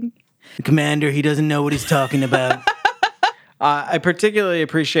shrinking. The commander, he doesn't know what he's talking about. I particularly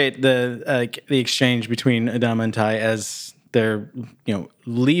appreciate the exchange between Adama and Ty as they're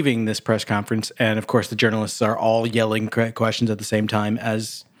leaving this press conference, and of course the journalists are all yelling questions at the same time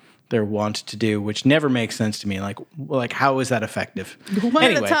as they're wont to do, which never makes sense to me. Like how is that effective? One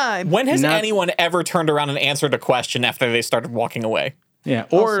at a time. When has anyone ever turned around and answered a question after they started walking away? Yeah,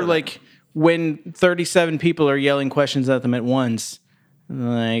 or when 37 people are yelling questions at them at once.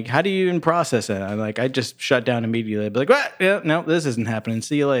 Like, how do you even process it? I just shut down immediately. I'd be like, what? Yeah, no, this isn't happening.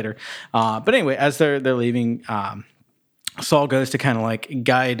 See you later. But anyway, as they're leaving, Saul goes to kind of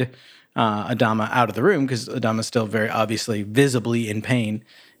guide Adama out of the room because Adama's still very obviously visibly in pain.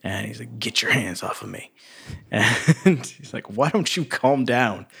 And he's like, "Get your hands off of me." And he's like, "Why don't you calm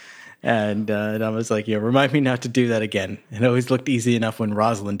down?" And I was like, remind me not to do that again. It always looked easy enough when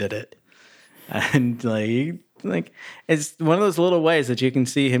Rosalind did it. And like it's one of those little ways that you can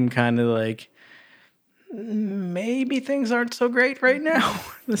see him kind of like, maybe things aren't so great right now.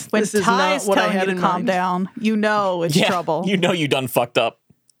 When this is Ty not is what I telling had you in to calm mind. down, you know it's trouble. You know you done fucked up.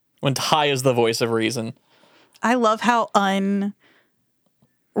 When Ty is the voice of reason. I love how unruffled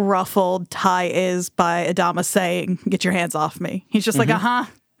Ty is by Adama saying, "Get your hands off me." He's just like, all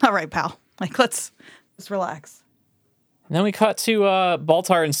right, pal. Like, let's relax. And then we cut to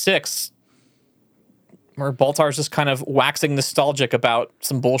Baltar and Six, where Baltar's just kind of waxing nostalgic about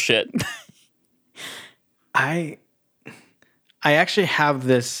some bullshit. I actually have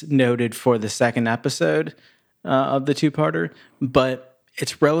this noted for the second episode of the two-parter, but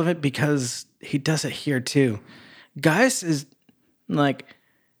it's relevant because he does it here too. Gaius is like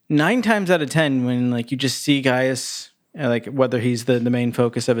 9 times out of 10 when like you just see Gaius, like whether he's the main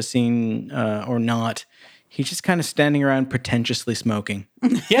focus of a scene or not, he's just kind of standing around pretentiously smoking.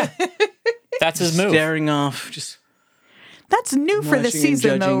 Yeah. That's his move. Staring off, just... That's new for this Watching and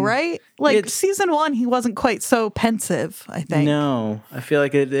season, though, judging. right? Like, It's- season 1, he wasn't quite so pensive, I think. No, I feel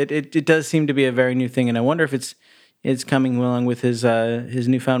like it does seem to be a very new thing, and I wonder if it's coming along with his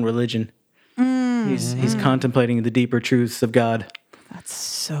newfound religion. He's contemplating the deeper truths of God. That's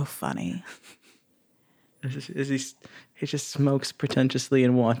so funny. He just smokes pretentiously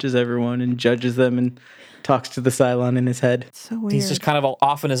and watches everyone and judges them and talks to the Cylon in his head. So weird. He's just kind of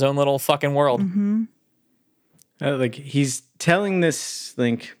off in his own little fucking world. Like he's telling this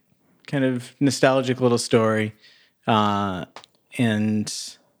like kind of nostalgic little story, and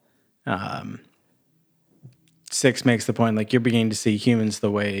Six makes the point like you're beginning to see humans the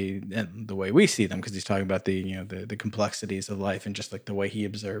way we see them, because he's talking about the complexities of life and just like the way he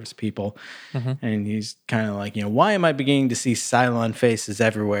observes people, and he's kind of like why am I beginning to see Cylon faces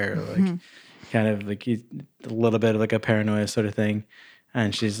everywhere, like kind of like a little bit of like a paranoia sort of thing,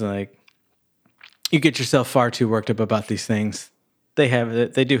 and she's like, you get yourself far too worked up about these things. They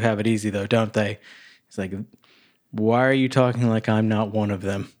do have it easy though, don't they? It's like, why are you talking like I'm not one of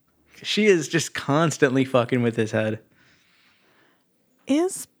them? She is just constantly fucking with his head.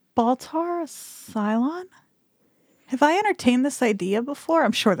 Is Baltar a Cylon? Have I entertained this idea before?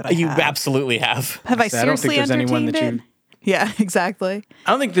 I'm sure that I You have. absolutely have. Have I I don't think seriously there's anyone entertained that it? Yeah, exactly.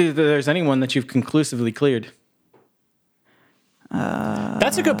 I don't think there's anyone that you've conclusively cleared.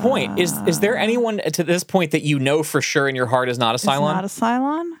 That's a good point. Is there anyone to this point that you know for sure in your heart is not a Is Cylon? not a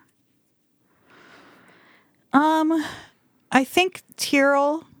Cylon? I think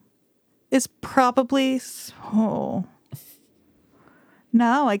Tyrell is probably... Oh.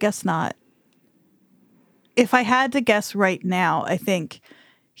 No, I guess not. If I had to guess right now, I think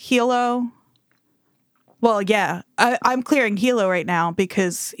Hilo... Well, yeah, I'm clearing Hilo right now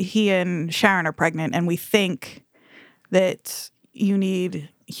because he and Sharon are pregnant, and we think that you need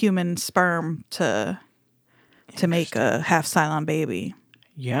human sperm to make a half Cylon baby.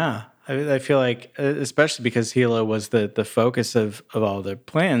 Yeah, I feel like, especially because Hilo was the focus of all their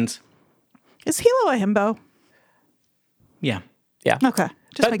plans. Is Hilo a himbo? Yeah. Yeah. Okay,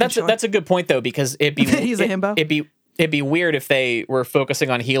 just making sure. That's a good point though, because He's a himbo? It'd be weird if they were focusing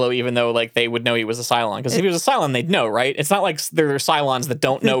on Hilo, even though like they would know he was a Cylon. Because if he was a Cylon, they'd know, right? It's not like there are Cylons that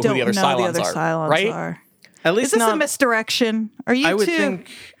don't know who the other Cylons are, right? At least Is this not, a misdirection? Are you I would two?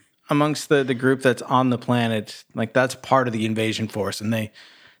 think amongst the group that's on the planet, like that's part of the invasion force, and they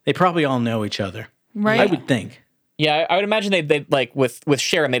probably all know each other. Right. I would think. Yeah, I would imagine they'd like with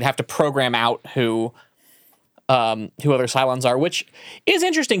Sharon, they'd have to program out who other Cylons are, which is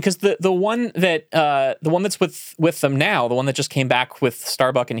interesting because the one that's with them now, the one that just came back with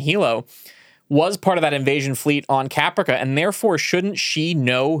Starbuck and Hilo, was part of that invasion fleet on Caprica, and therefore shouldn't she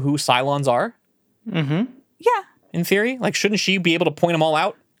know who Cylons are? Yeah. In theory, like shouldn't she be able to point them all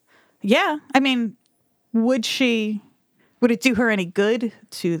out? Yeah. I mean, would it do her any good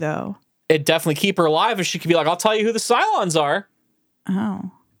to, though? It'd definitely keep her alive if she could be like, I'll tell you who the Cylons are.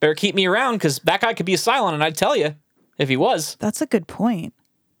 Oh, Better keep me around because that guy could be a Cylon, and I'd tell you if he was. that's a good point.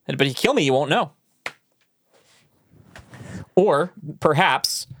 But he kill me, you won't know. Or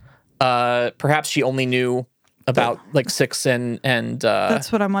perhaps she only knew about like Six and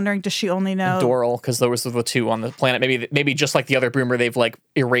That's what I'm wondering. Does she only know? Doral, because those are the two on the planet. Maybe just like the other Boomer, they've like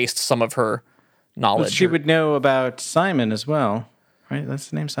erased some of her knowledge. Well, she would know about Simon as well, right? That's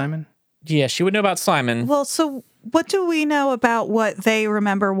the name, Simon? Yeah, she would know about Simon. Well, so what do we know about what they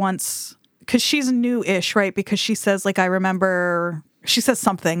remember once? Because she's new-ish, right? Because she says, like, I remember... She says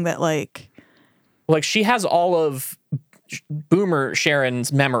something that, like... Like, she has all of Boomer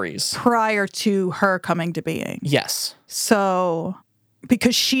Sharon's memories. Prior to her coming to being. Yes. So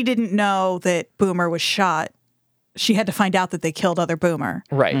because she didn't know that Boomer was shot. She had to find out that they killed other Boomer.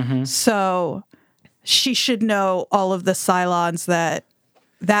 Right. So she should know all of the Cylons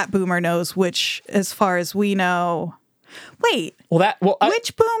that Boomer knows, which, as far as we know... Wait.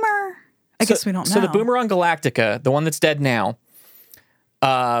 Which Boomer? I guess we don't know. So the Boomer on Galactica, the one that's dead now,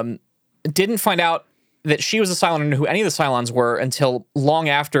 didn't find out that she was a Cylon or knew who any of the Cylons were until long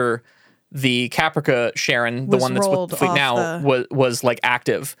after the Caprica Sharon, the one that's with the fleet now, was like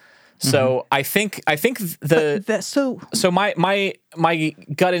active. So I think so my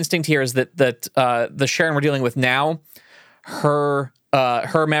gut instinct here is that the Sharon we're dealing with now, her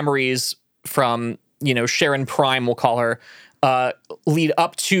memories from, Sharon Prime, we'll call her, lead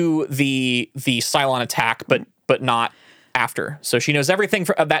up to the Cylon attack, but not after. So she knows everything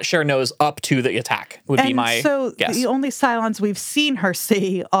that Sharon knows up to the attack would be my guess. The only Cylons we've seen her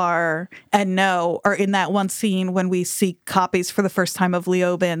see are in that one scene when we see copies for the first time of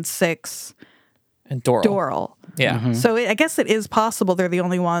Leoben 6 and Doral. Yeah. So I guess it is possible they're the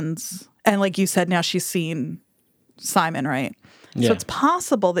only ones. And like you said, now she's seen Simon, right? Yeah. So it's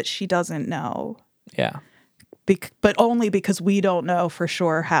possible that she doesn't know. Yeah. But only because we don't know for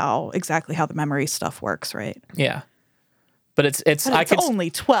sure exactly how the memory stuff works, right? Yeah. But it's only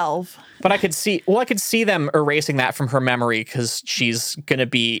 12. But I could see them erasing that from her memory because she's gonna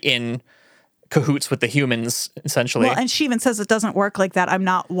be in cahoots with the humans, essentially. Well, and she even says it doesn't work like that. I'm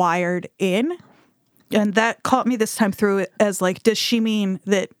not wired in. And that caught me this time through as like, does she mean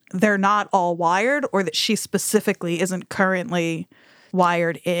that they're not all wired, or that she specifically isn't currently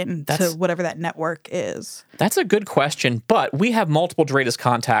wired in to whatever that network is? That's a good question, but we have multiple Dredas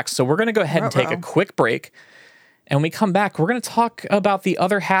contacts, so we're going to go ahead and take a quick break. And when we come back, we're going to talk about the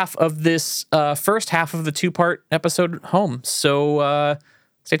other half of this first half of the 2-part episode home. So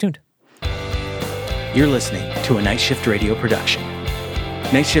stay tuned. You're listening to a Night Shift Radio production.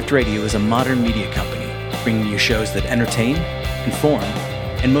 Night Shift Radio is a modern media company bringing you shows that entertain, inform,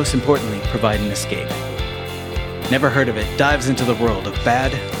 and most importantly, provide an escape. Never Heard of It dives into the world of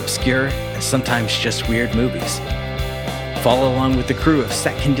bad, obscure, and sometimes just weird movies. Follow along with the crew of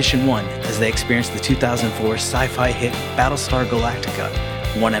Set Condition 1 as they experience the 2004 sci-fi hit Battlestar Galactica,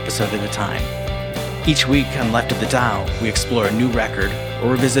 one episode at a time. Each week on Left of the Dial, we explore a new record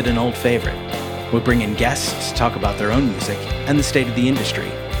or revisit an old favorite. We'll bring in guests to talk about their own music and the state of the industry.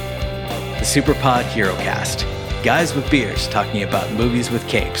 The Superpod Hero Cast, guys with beers talking about movies with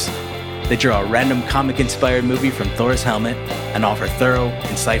capes. They draw a random comic-inspired movie from Thor's helmet and offer thorough,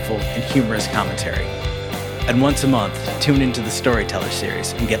 insightful, and humorous commentary. And once a month, tune into the Storyteller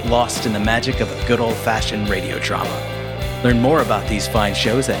series and get lost in the magic of a good old-fashioned radio drama. Learn more about these fine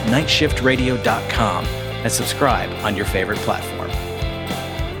shows at nightshiftradio.com and subscribe on your favorite platform.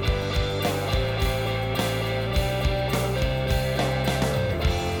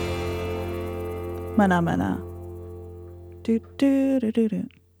 Mana. Do do do do do.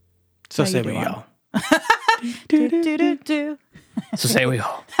 So How say you we doing? all. Do do do do. So say we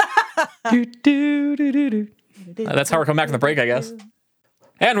all. Do, do, do, do, do. That's how we're coming back from the break, I guess.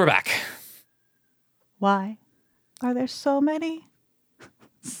 And we're back. Why are there so many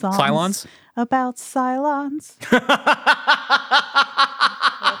songs Cylons? about Cylons?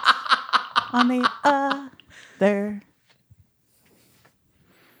 On the other.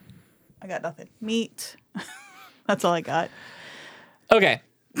 I got nothing. Meat. That's all I got. Okay.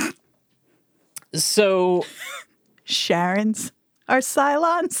 So Sharons are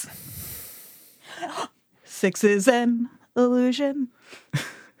Cylons. 6 is an illusion.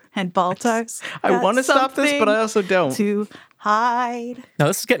 And Baltar's I want to stop this, but I also don't. to hide. no,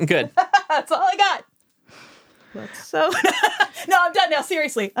 this is getting good. That's all I got. That's so. No, I'm done now.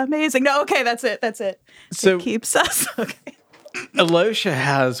 Seriously, amazing. No, okay, that's it. That's it. So- It keeps us. Okay. Alosha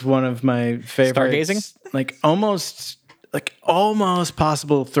has one of my favorite Stargazing? almost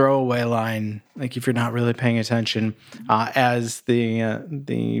possible throwaway line, like if you're not really paying attention, as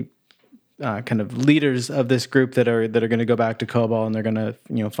the kind of leaders of this group that are going to go back to Kobol, and they're going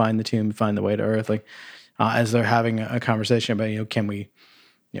to find the tomb, find the way to Earth, like as they're having a conversation about can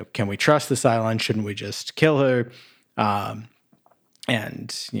we trust the Cylon? Shouldn't we just kill her?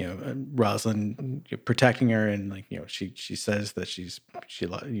 And Rosalind protecting her, and she says that she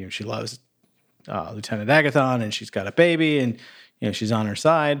loves Lieutenant Agathon, and she's got a baby, and she's on her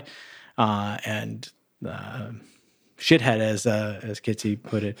side, and shithead, as Kitsy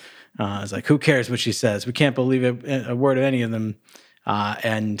put it, is like, who cares what she says? We can't believe a word of any of them.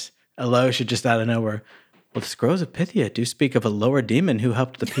 And Alosha just out of nowhere, well, the Scrolls of Pythia do speak of a lower demon who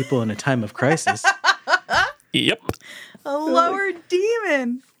helped the people in a time of crisis. Yep. A lower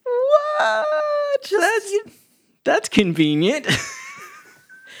demon. What? That's convenient.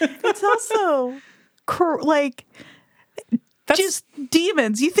 It's also like just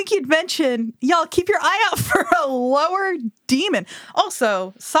demons. You think you'd mention, y'all keep your eye out for a lower demon.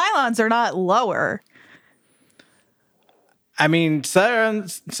 Also, Cylons are not lower. I mean,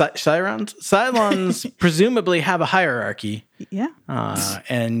 Cylons presumably have a hierarchy. Yeah.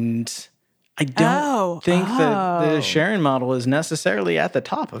 And I don't think that the Sharon model is necessarily at the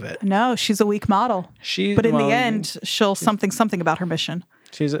top of it. No, she's a weak model. But in the end, she'll something about her mission.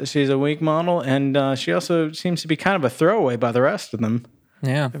 She's a weak model, and she also seems to be kind of a throwaway by the rest of them.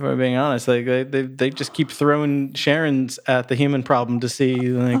 Yeah. If we're being honest, like they just keep throwing Sharons at the human problem to see.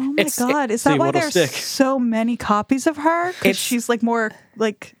 Like, Oh my God, is that why there's stick. so many copies of her? Because she's like more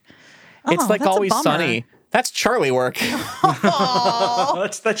like. It's like that's a Always bummer. Sunny. That's Charlie work.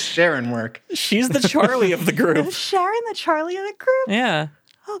 that's Sharon work. She's the Charlie of the group. Is Sharon the Charlie of the group? Yeah.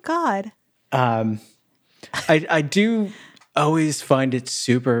 Oh God. I do always find it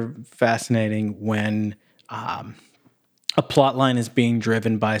super fascinating when a plot line is being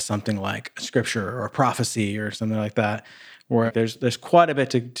driven by something like a scripture or a prophecy or something like that, where there's quite a bit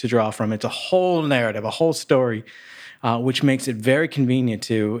to draw from. It's a whole narrative, a whole story, which makes it very convenient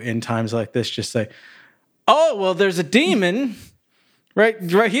to, in times like this, just say, oh, well, there's a demon right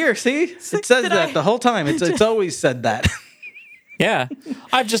here. See? It says that the whole time. It's always said that. Yeah.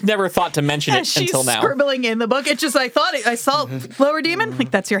 I've just never thought to mention it She's until now. scribbling in the book. It's just I saw lower demon. Like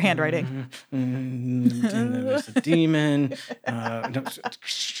that's your handwriting. There's a demon.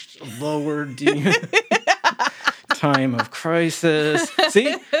 Lower demon. Time of crisis.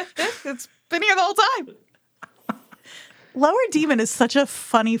 See? It's been here the whole time. Lower demon is such a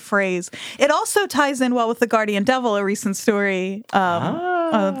funny phrase. It also ties in well with the Guardian Devil, a recent story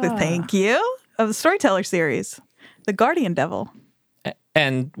of the Storyteller series, the Guardian Devil.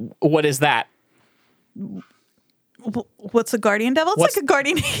 And what is that? What's a Guardian Devil? It's like a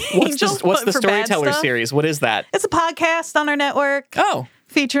guardian angel. What's the for bad Storyteller stuff. series? What is that? It's a podcast on our network. Oh.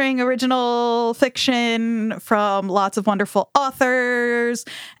 Featuring original fiction from lots of wonderful authors,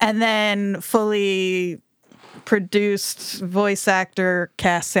 and then fully produced voice actor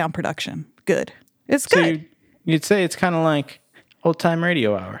cast sound production. Good. It's good. So you'd say it's kind of like old time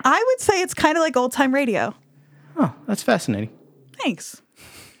radio hour. I would say it's kind of like old time radio. Oh, that's fascinating. Thanks.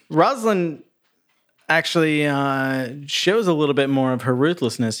 Rosalind actually shows a little bit more of her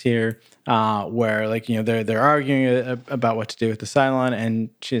ruthlessness here, where they're arguing about what to do with the Cylon, and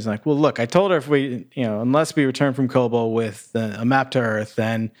she's like, "Well, look, I told her if we, unless we return from Kobol with a map to Earth,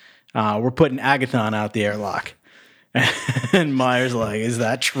 then we're putting Agathon out the airlock." And Meyer's like, "Is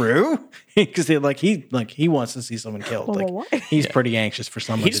that true?" Because he wants to see someone killed. He's pretty anxious for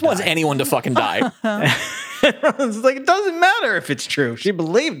someone. He just wants anyone to fucking die. It's like, it doesn't matter if it's true. She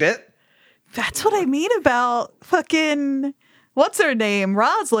believed it. That's what I mean about fucking what's her name,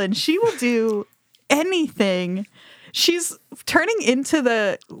 Rosalind. She will do anything. She's turning into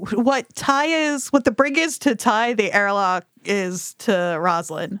what the brig is to Ty, the airlock is to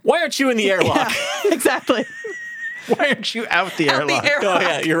Rosalind. Why aren't you in the airlock? Yeah, exactly. Why aren't you out the airlock? Oh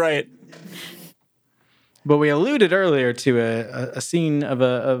yeah, you're right. But we alluded earlier to a scene of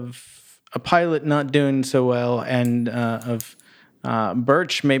a pilot not doing so well, and of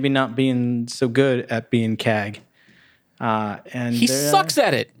Birch maybe not being so good at being CAG. And he sucks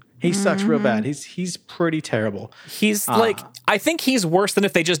at it. He sucks real bad. He's pretty terrible. He's I think he's worse than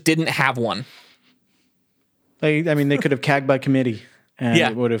if they just didn't have one. They could have CAG by committee, and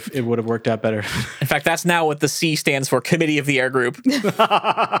it would have worked out better. In fact, that's now what the C stands for, Committee of the Air Group.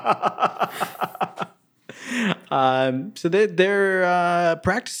 So they're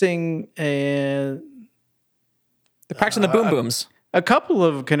practicing They're practicing the boom booms. a couple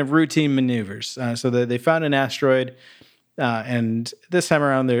of kind of routine maneuvers. So they found an asteroid, and this time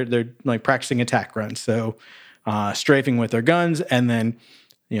around they're like practicing attack runs. So strafing with their guns, and then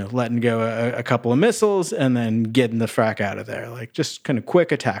letting go a couple of missiles, and then getting the frack out of there. Like just kind of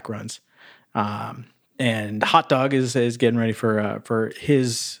quick attack runs. And Hot Dog is getting ready for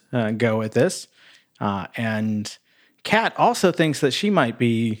his go at this. And Kat also thinks that she might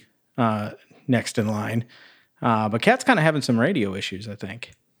be next in line. But Kat's kind of having some radio issues, I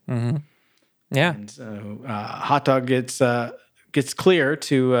think. Mm-hmm. Yeah. And so Hot Dog gets clear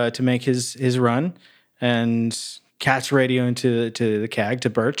to make his run, and Kat's radioing to the CAG, to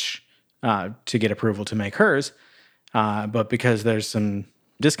Birch, to get approval to make hers. But because there's some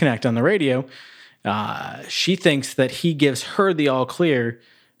disconnect on the radio, she thinks that he gives her the all clear,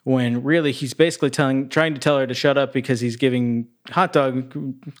 when really he's basically trying to tell her to shut up because he's giving Hot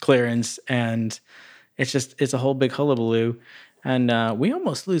Dog clearance, and it's a whole big hullabaloo, and we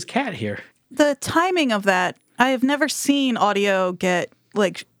almost lose Kat here. The timing of that, I have never seen audio get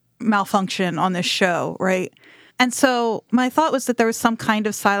like malfunction on this show, right? And so my thought was that there was some kind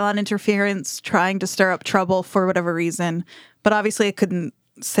of Cylon interference trying to stir up trouble for whatever reason, but obviously I couldn't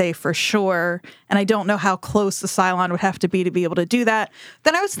say for sure, and I don't know how close the Cylon would have to be able to do that.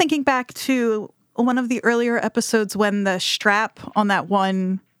 Then I was thinking back to one of the earlier episodes when the strap on that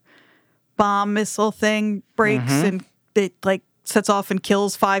one bomb missile thing breaks and it like sets off and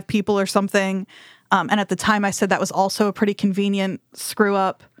kills 5 people or something. And at the time I said that was also a pretty convenient screw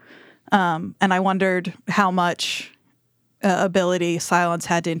up. And I wondered how much ability Cylons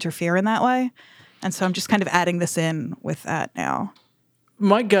had to interfere in that way. And so I'm just kind of adding this in with that now.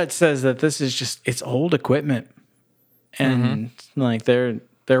 My gut says that this is just it's old equipment, and like they're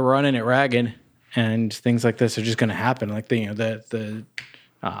running it ragged, and things like this are just going to happen. Like the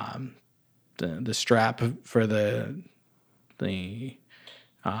strap for the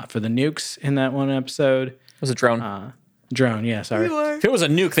nukes in that one episode. It was a drone. Drone, yeah, sorry. If it was a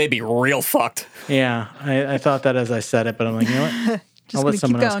nuke, they'd be real fucked. Yeah, I thought that as I said it, but I'm like, you know what? I'll let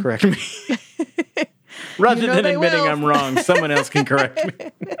someone else correct me. Rather than admitting I'm wrong, someone else can correct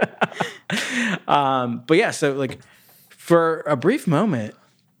me. But yeah, so like for a brief moment,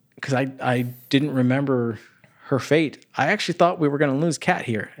 because I didn't remember her fate, I actually thought we were going to lose Kat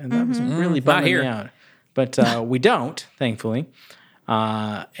here, and that was really bumming me out. But we don't, thankfully.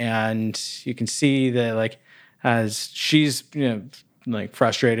 And you can see that like as she's like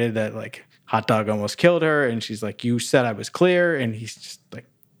frustrated that like Hot Dog almost killed her, and she's like, "You said I was clear," and he's just like,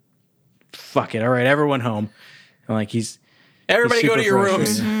 "Fuck it, all right, everyone home." And like Everybody go to your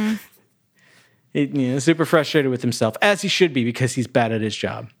rooms. Super frustrated with himself, as he should be, because he's bad at his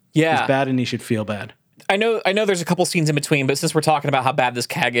job. Yeah, he's bad, and he should feel bad. I know. There's a couple scenes in between, but since we're talking about how bad this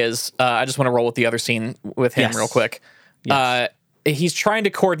CAG is, I just want to roll with the other scene with him real quick. Yes. He's trying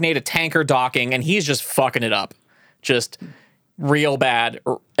to coordinate a tanker docking, and he's just fucking it up, just real bad.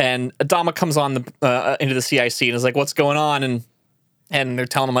 And Adama comes on into the CIC and is like, "What's going on?" And they're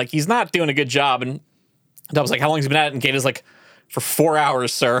telling him like he's not doing a good job. And Adama's like, "How long has he been at it?" And Gata's like, "For 4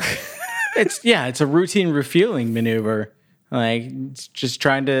 hours, sir." It's a routine refueling maneuver. Like it's just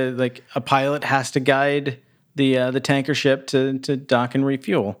trying to like a pilot has to guide the tanker ship to dock and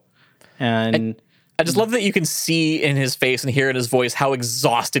refuel. And I just love that you can see in his face and hear in his voice how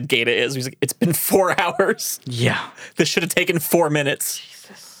exhausted Gata is. He's like, "It's been 4 hours. Yeah, this should have taken 4 minutes."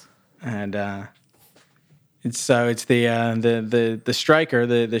 Jesus. And it's the Striker,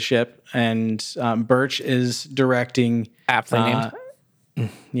 the ship, and Birch is directing. Aptly named.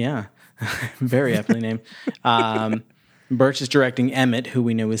 Yeah, very aptly named. Birch is directing Emmett, who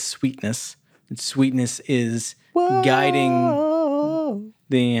we know is Sweetness. And Sweetness is guiding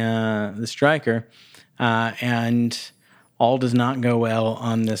the Striker, and all does not go well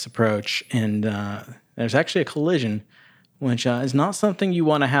on this approach. And there's actually a collision, which is not something you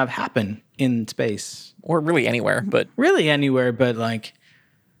want to have happen in space. Or really anywhere, but... Really anywhere, but like...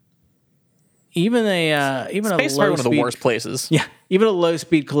 Even space is one of the worst places. Yeah, even a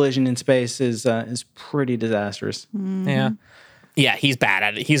low-speed collision in space is pretty disastrous. Yeah. Yeah, he's bad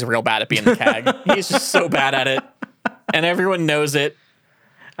at it. He's real bad at being the CAG. He's just so bad at it. And everyone knows it.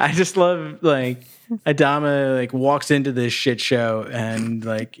 I just love, like, Adama, like, walks into this shit show, and,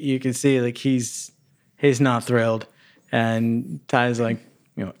 like, you can see, like, he's not thrilled. And Ty's like,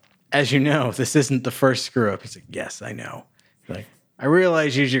 as you know, this isn't the first screw-up. He's like, "Yes, I know." Like, "I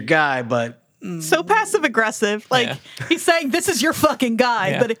realize he's your guy, but..." So passive aggressive. Like he's saying, "This is your fucking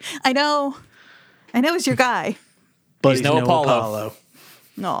guy," but I know he's your guy. But he's no Apollo.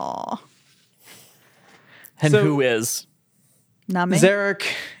 Aw. And so, who is? Not me. Zarek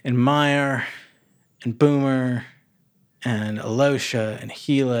and Meyer and Boomer and Alosha and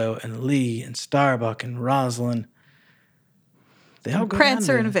Hilo and Lee and Starbuck and Rosalind. They all go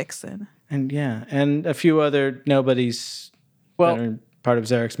Prancer and Vixen. And and a few other nobodies that are part of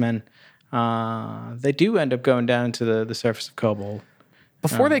Zarek's men. They do end up going down to the surface of Kobol.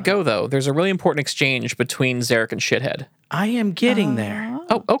 Before they go, though, there's a really important exchange between Zarek and Shithead. I am getting there.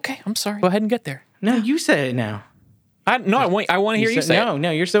 Oh, okay. I'm sorry. Go ahead and get there. No, you say it now. I want to hear you say it.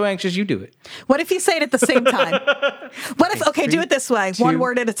 No, you're so anxious, you do it. What if you say it at the same time? What if, okay, do it this way, 1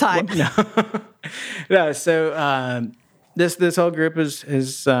 word at a time. No, so this whole group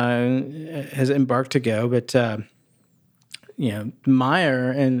has embarked to go, but...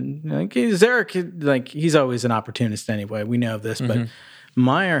 Meyer and Zarek, like he's always an opportunist anyway. We know this, but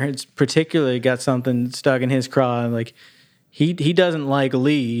Meyer has particularly got something stuck in his craw. Like he doesn't like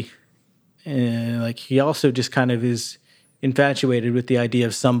Lee, like he also just kind of is infatuated with the idea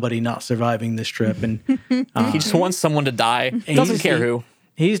of somebody not surviving this trip, and he just wants someone to die. He doesn't care who.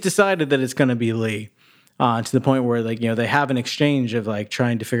 He's decided that it's going to be Lee, to the point where, like, they have an exchange of like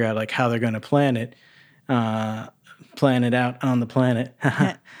trying to figure out like how they're going to plan it out on the planet.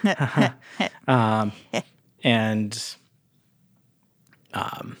 And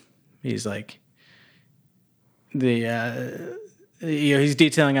he's like he's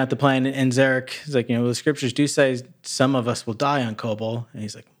detailing out the plan, and Zarek is like, the scriptures do say some of us will die on Kobol, and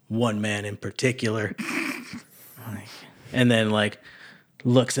he's like, one man in particular. And then like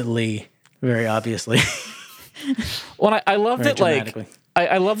looks at Lee very obviously. Well, I love that, like,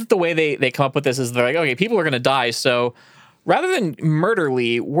 I love that the way they come up with this is they're like, okay, people are going to die, so rather than murder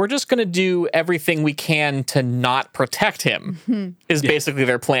Lee, we're just going to do everything we can to not protect him, is basically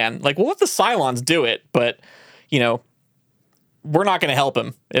their plan. Like, we'll let the Cylons do it, but, we're not going to help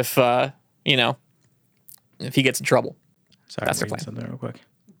him if he gets in trouble. Sorry, that's their plan. Something real quick.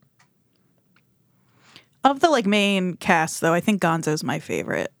 Of the like main cast, though, I think Gonzo's my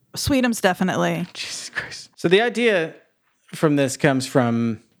favorite. Sweetums definitely. Jesus Christ. So the idea from this comes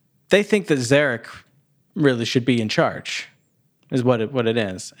from, they think that Zarek really should be in charge, is what it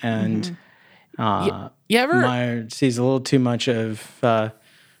is. And Meyer sees a little too much of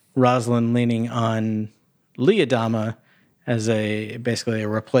Rosalind leaning on Lee Adama as basically a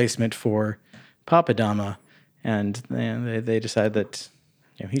replacement for Papa Adama. And they decide that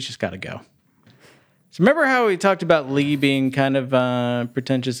he's just got to go. So remember how we talked about Lee being kind of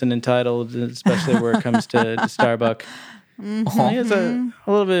pretentious and entitled, especially where it comes to Starbuck? Mm-hmm. He has a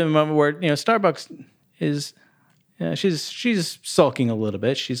little bit of a moment where Starbucks is she's sulking a little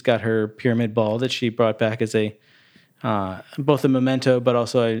bit. She's got her pyramid ball that she brought back as a both a memento, but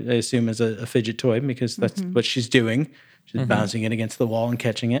also I assume as a fidget toy, because that's what she's doing. She's bouncing it against the wall and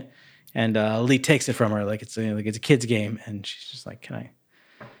catching it, and Lee takes it from her like it's a kid's game, and she's just like, "Can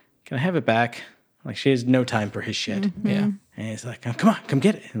I have it back?" Like, she has no time for his shit. Mm-hmm. Yeah. And he's like, "Oh, come on, come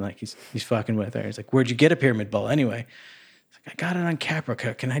get it." And like he's fucking with her. He's like, "Where'd you get a pyramid ball anyway?" He's like, "I got it on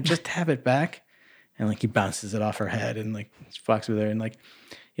Caprica. Can I just have it back?" And like he bounces it off her head and like fucks with her, and like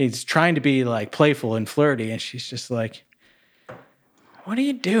he's trying to be like playful and flirty, and she's just like, "What are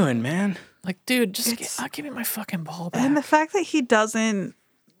you doing, man?" Like, dude, just give me my fucking ball back. And the fact that he doesn't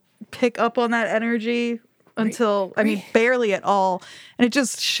pick up on that energy until, barely at all. And it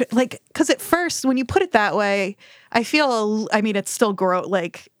just, because at first, when you put it that way, I feel, it's still gross.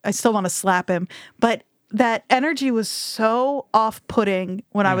 Like, I still want to slap him. But that energy was so off-putting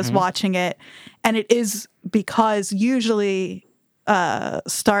when I was watching it. And it is because usually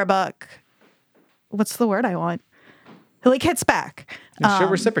Starbuck, what's the word I want? Like, hits back. She'll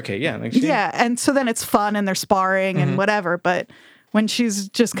reciprocate, yeah. Like yeah, and so then it's fun and they're sparring and whatever. But when she's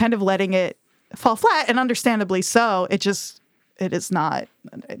just kind of letting it fall flat, and understandably so, it is not.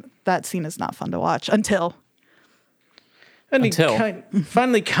 That scene is not fun to watch until he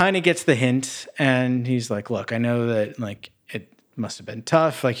finally kind of gets the hint, and he's like, "Look, I know that like it must have been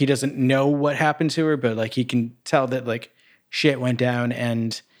tough. Like, he doesn't know what happened to her, but like he can tell that like shit went down,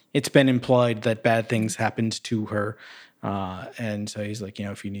 and it's been implied that bad things happened to her." And so he's like,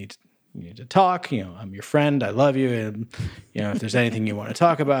 if you need to talk, I'm your friend. I love you. And, if there's anything you want to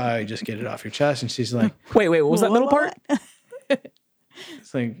talk about, you just get it off your chest. And she's like, wait, what was that middle part?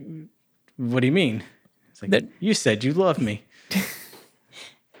 It's like, what do you mean? It's like, you said you love me.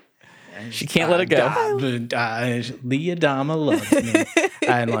 She can't let it go. Lee Adama loves me.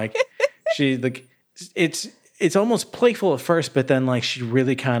 And like, she like, it's almost playful at first, but then like she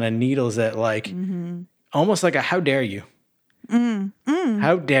really kind of needles it, like almost like a "how dare you."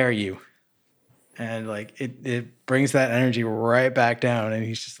 How dare you? And like it brings that energy right back down, and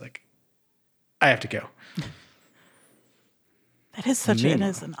he's just like, I have to go. That is it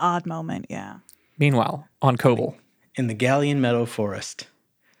is an odd moment, yeah. Meanwhile, on Kobol, in the Galleon Meadow Forest.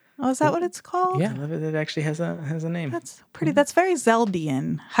 Oh, is that what it's called? Yeah. I love it. It actually has a name. That's pretty. That's very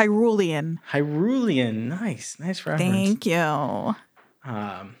Zeldian, Hyrulean. Hyrulean. Nice reference. Thank you.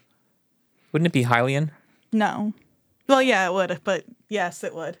 Wouldn't it be Hylian? No. Well, yeah, it would, but yes,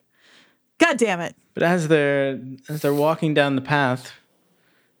 it would. God damn it. But as they're walking down the path,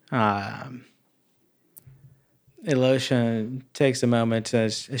 Elosha takes a moment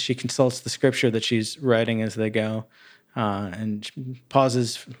as she consults the scripture that she's writing as they go, and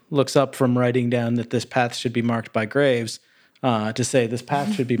pauses, looks up from writing down that this path should be marked by graves, to say this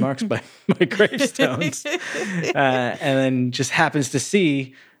path should be marked by gravestones, and then just happens to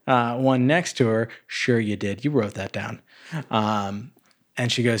see one next to her. Sure you did. You wrote that down. And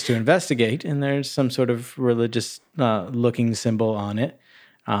she goes to investigate, and there's some sort of religious looking symbol on it.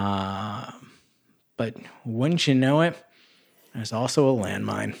 But wouldn't you know it, there's also a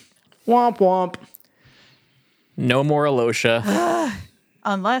landmine. Womp womp. No more Elosha.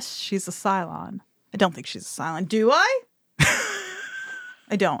 Unless she's a Cylon. I don't think she's a Cylon. Do I?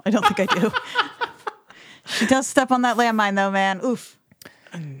 I don't think I do. She does step on that landmine, though, man. Oof.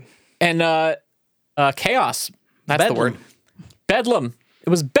 And chaos. That's the word. Bedlam. It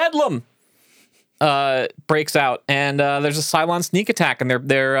was Bedlam. Breaks out, and there's a Cylon sneak attack, and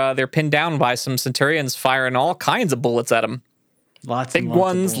they're pinned down by some Centurions firing all kinds of bullets at them. Lots Big and lots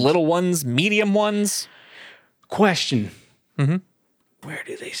ones, of bullets. little ones, medium ones. Question. Mm-hmm. Where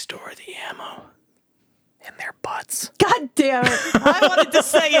do they store the ammo? In their butts. God damn it. I wanted to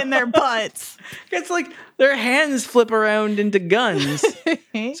say in their butts. It's like their hands flip around into guns.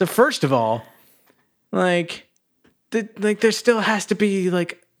 So first of all, like there still has to be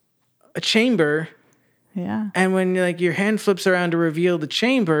like a chamber, Yeah. and when like your hand flips around to reveal the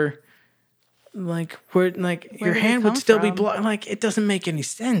chamber, like where your did they hand would come still be from? blocked. Like it doesn't make any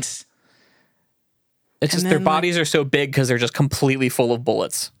sense. It's just And their then, bodies are so big because they're just completely full of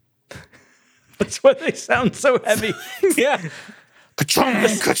bullets. That's why they sound so heavy. Yeah. Ka-chung,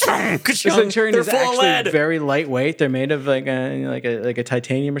 ka-chung, The ka-chung. Centurion They're is full of actually lead. very lightweight. They're made of like a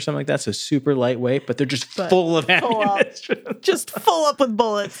titanium or something like that, so super lightweight. But they're just full of ammunition, Just full up with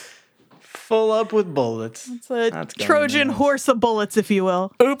bullets. full up with bullets. It's a That's going Trojan in the horse of bullets, if you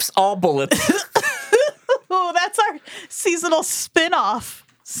will. Oops, all bullets. Oh, that's our seasonal spin-off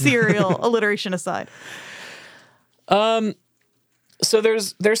serial, alliteration aside. So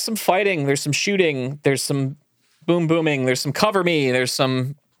there's some fighting, there's some shooting, there's some booming, there's some cover me, there's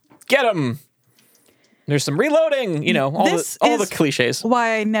some get 'em, there's some reloading, you know, all This the is cliches.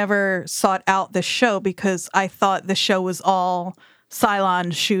 Why I never sought out the show, because I thought the show was all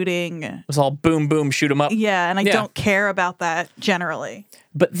Cylon shooting. It was all boom, shoot 'em up. Yeah, and I Yeah. don't care about that generally.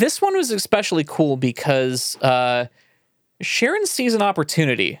 But this one was especially cool because Sharon sees an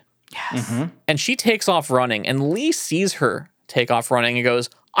opportunity. Yes. And she takes off running, and Lee sees her take off running and goes,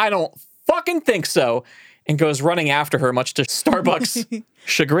 I don't fucking think so, and goes running after her, much to Starbuck's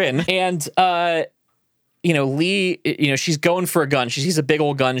chagrin. And, Lee, she's going for a gun. She sees a big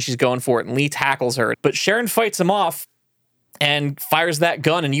old gun, and she's going for it, and Lee tackles her. But Sharon fights him off and fires that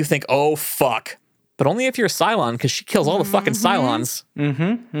gun, and you think, oh, fuck. But only if you're a Cylon, because she kills all the fucking Cylons.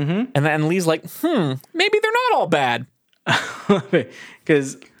 And then Lee's like, maybe they're not all bad.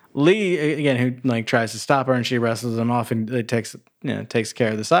 Because Lee, again, who like tries to stop her and she wrestles him off and it takes care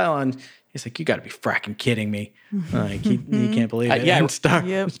of the Cylon. He's like, you got to be fracking kidding me. Like he can't believe it. yeah, And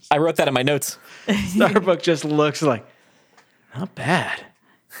Yep. I wrote that in my notes. Starbuck just looks like, not bad.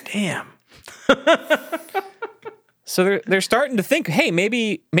 Damn. So they're starting to think, hey,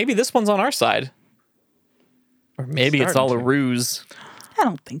 maybe this one's on our side. Or maybe it's all a ruse. I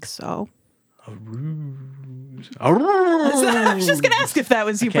don't think so. I was just going to ask if that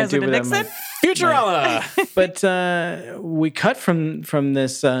was you, Can't do President without Nixon. Futurama! But we cut from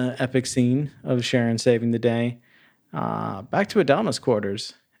this epic scene of Sharon saving the day back to Adama's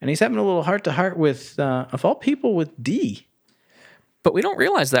quarters. And he's having a little heart-to-heart with, of all people, with Dee. But we don't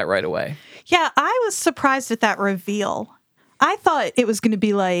realize that right away. Yeah, I was surprised at that reveal. I thought it was going to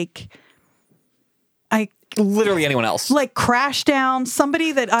be like Literally anyone else. Crash Down,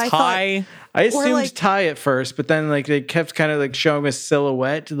 somebody that I thought. Ty. I assumed like- Ty at first, but then like they kept kind of like showing a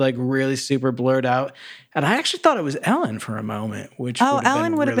silhouette, like really super blurred out. And I actually thought it was Ellen for a moment, which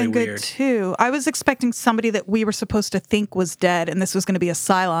Ellen would have really been good weird. too. I was expecting somebody that we were supposed to think was dead, and this was going to be a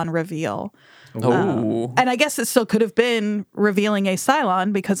Cylon reveal. Oh. And I guess it still could have been revealing a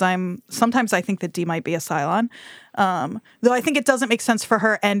Cylon, because sometimes I think that Dee might be a Cylon. Though I think it doesn't make sense for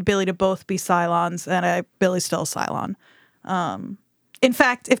her and Billy to both be Cylons, and Billy's still a Cylon. In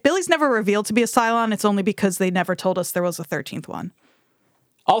fact, if Billy's never revealed to be a Cylon, it's only because they never told us there was a 13th one.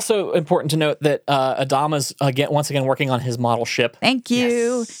 Also important to note that Adama's once again working on his model ship. Thank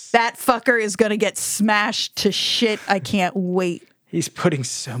you. That fucker is going to get smashed to shit. I can't wait. He's putting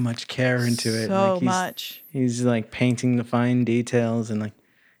so much care into it. So Like, much. He's like painting the fine details and like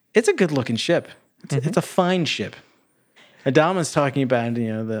it's a good looking ship. It's a fine ship. Adama's talking about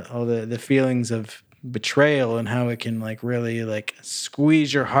all the feelings of betrayal and how it can like really like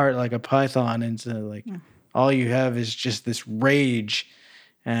squeeze your heart like a python into like all you have is just this rage,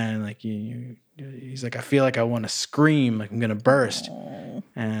 and like he's like, I feel like I want to scream, like I'm gonna burst.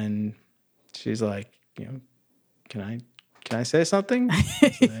 And she's like, can I say something?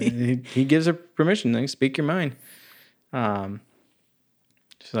 he gives her permission. Like, speak your mind.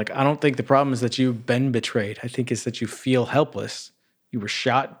 She's like, I don't think the problem is that you've been betrayed. I think it's that you feel helpless. You were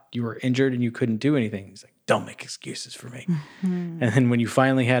shot, you were injured, and you couldn't do anything. He's like, don't make excuses for me. And then when you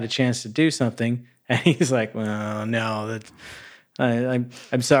finally had a chance to do something, and he's like, well, no,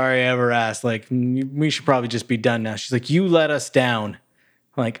 I'm sorry I ever asked. Like, we should probably just be done now. She's like, you let us down.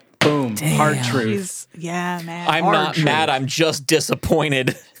 Like, boom. hard truth. Man. I'm Hard not truth. mad. I'm just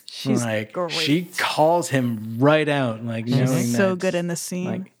disappointed. She's Like great. she calls him right out, like knowing so that, good in the scene.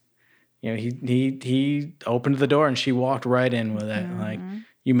 like, he opened the door and she walked right in with it. Like,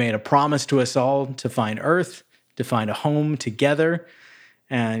 you made a promise to us all to find Earth, to find a home together.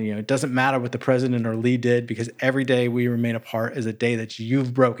 And, it doesn't matter what the president or Lee did, because every day we remain apart is a day that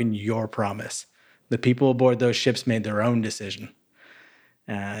you've broken your promise. The people aboard those ships made their own decision.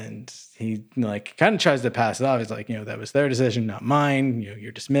 And he kind of tries to pass it off. He's like, that was their decision, not mine.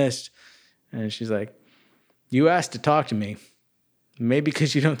 You're dismissed. And she's like, you asked to talk to me. Maybe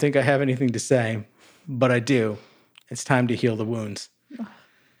because you don't think I have anything to say, but I do. It's time to heal the wounds.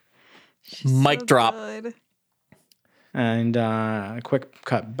 Mic drop. Good. And a quick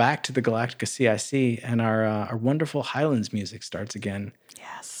cut back to the Galactica CIC, and our wonderful Highlands music starts again.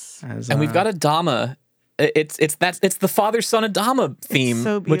 Yes. And we've got Adama. It's the father-son Adama theme,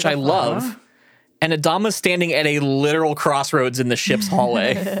 so which I beautiful. love. And Adama's standing at a literal crossroads in the ship's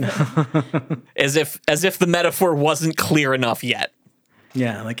hallway, as if the metaphor wasn't clear enough yet.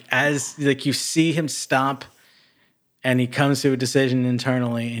 Yeah, as you see him stop, and he comes to a decision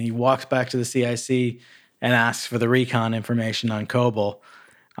internally, and he walks back to the CIC and asks for the recon information on Kobol.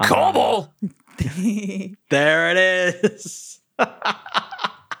 Kobol! There it is.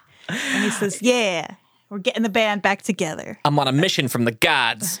 And he says, "Yeah, we're getting the band back together. I'm on a mission from the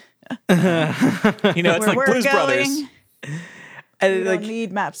gods." It's Where like we're Blues Brothers. going, And we don't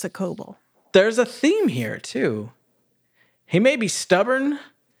need maps of Kobol." there's a theme here too. He may be stubborn,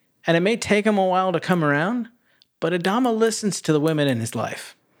 and it may take him a while to come around, but Adama listens to the women in his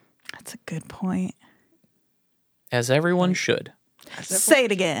life. That's a good point. As everyone should. Say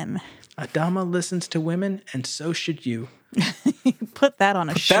it again. Adama listens to women, and so should you. Put that on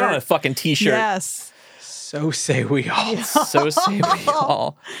a shirt. That on a fucking t-shirt. Yes. So say we all. So say we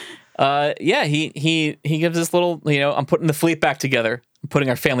all. He gives this little, I'm putting the fleet back together. I'm putting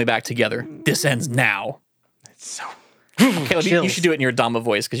our family back together. This ends now. So Caleb, you chills. should do it in your Adama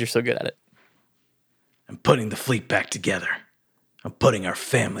voice because you're so good at it. I'm putting the fleet back together. I'm putting our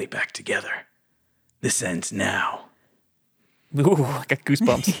family back together. This ends now. Ooh, I got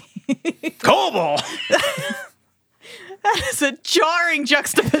goosebumps. Kobol! It's a jarring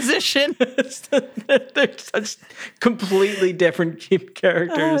juxtaposition. They're such completely different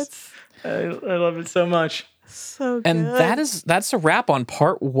characters. I love it so much. So good. And that's a wrap on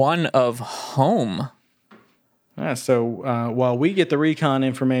part 1 of Home. Yeah, so while we get the recon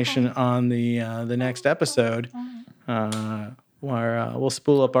information on the next episode, where we'll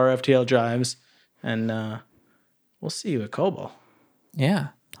spool up our FTL drives, and we'll see you at Kobol. Yeah.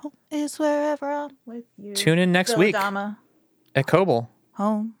 Is wherever I'm with you. Tune in next week Adama, at Kobol.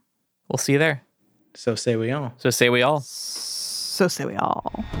 home. We'll see you there. So say we all. So say we all. So say we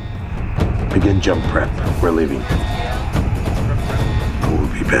all. Begin jump prep. We're leaving.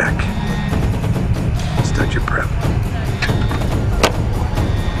 We'll be back. Start your prep.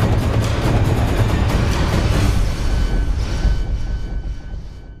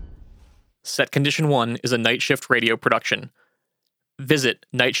 Set Condition 1 is a Night Shift Radio production. Visit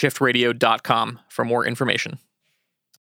nightshiftradio.com for more information.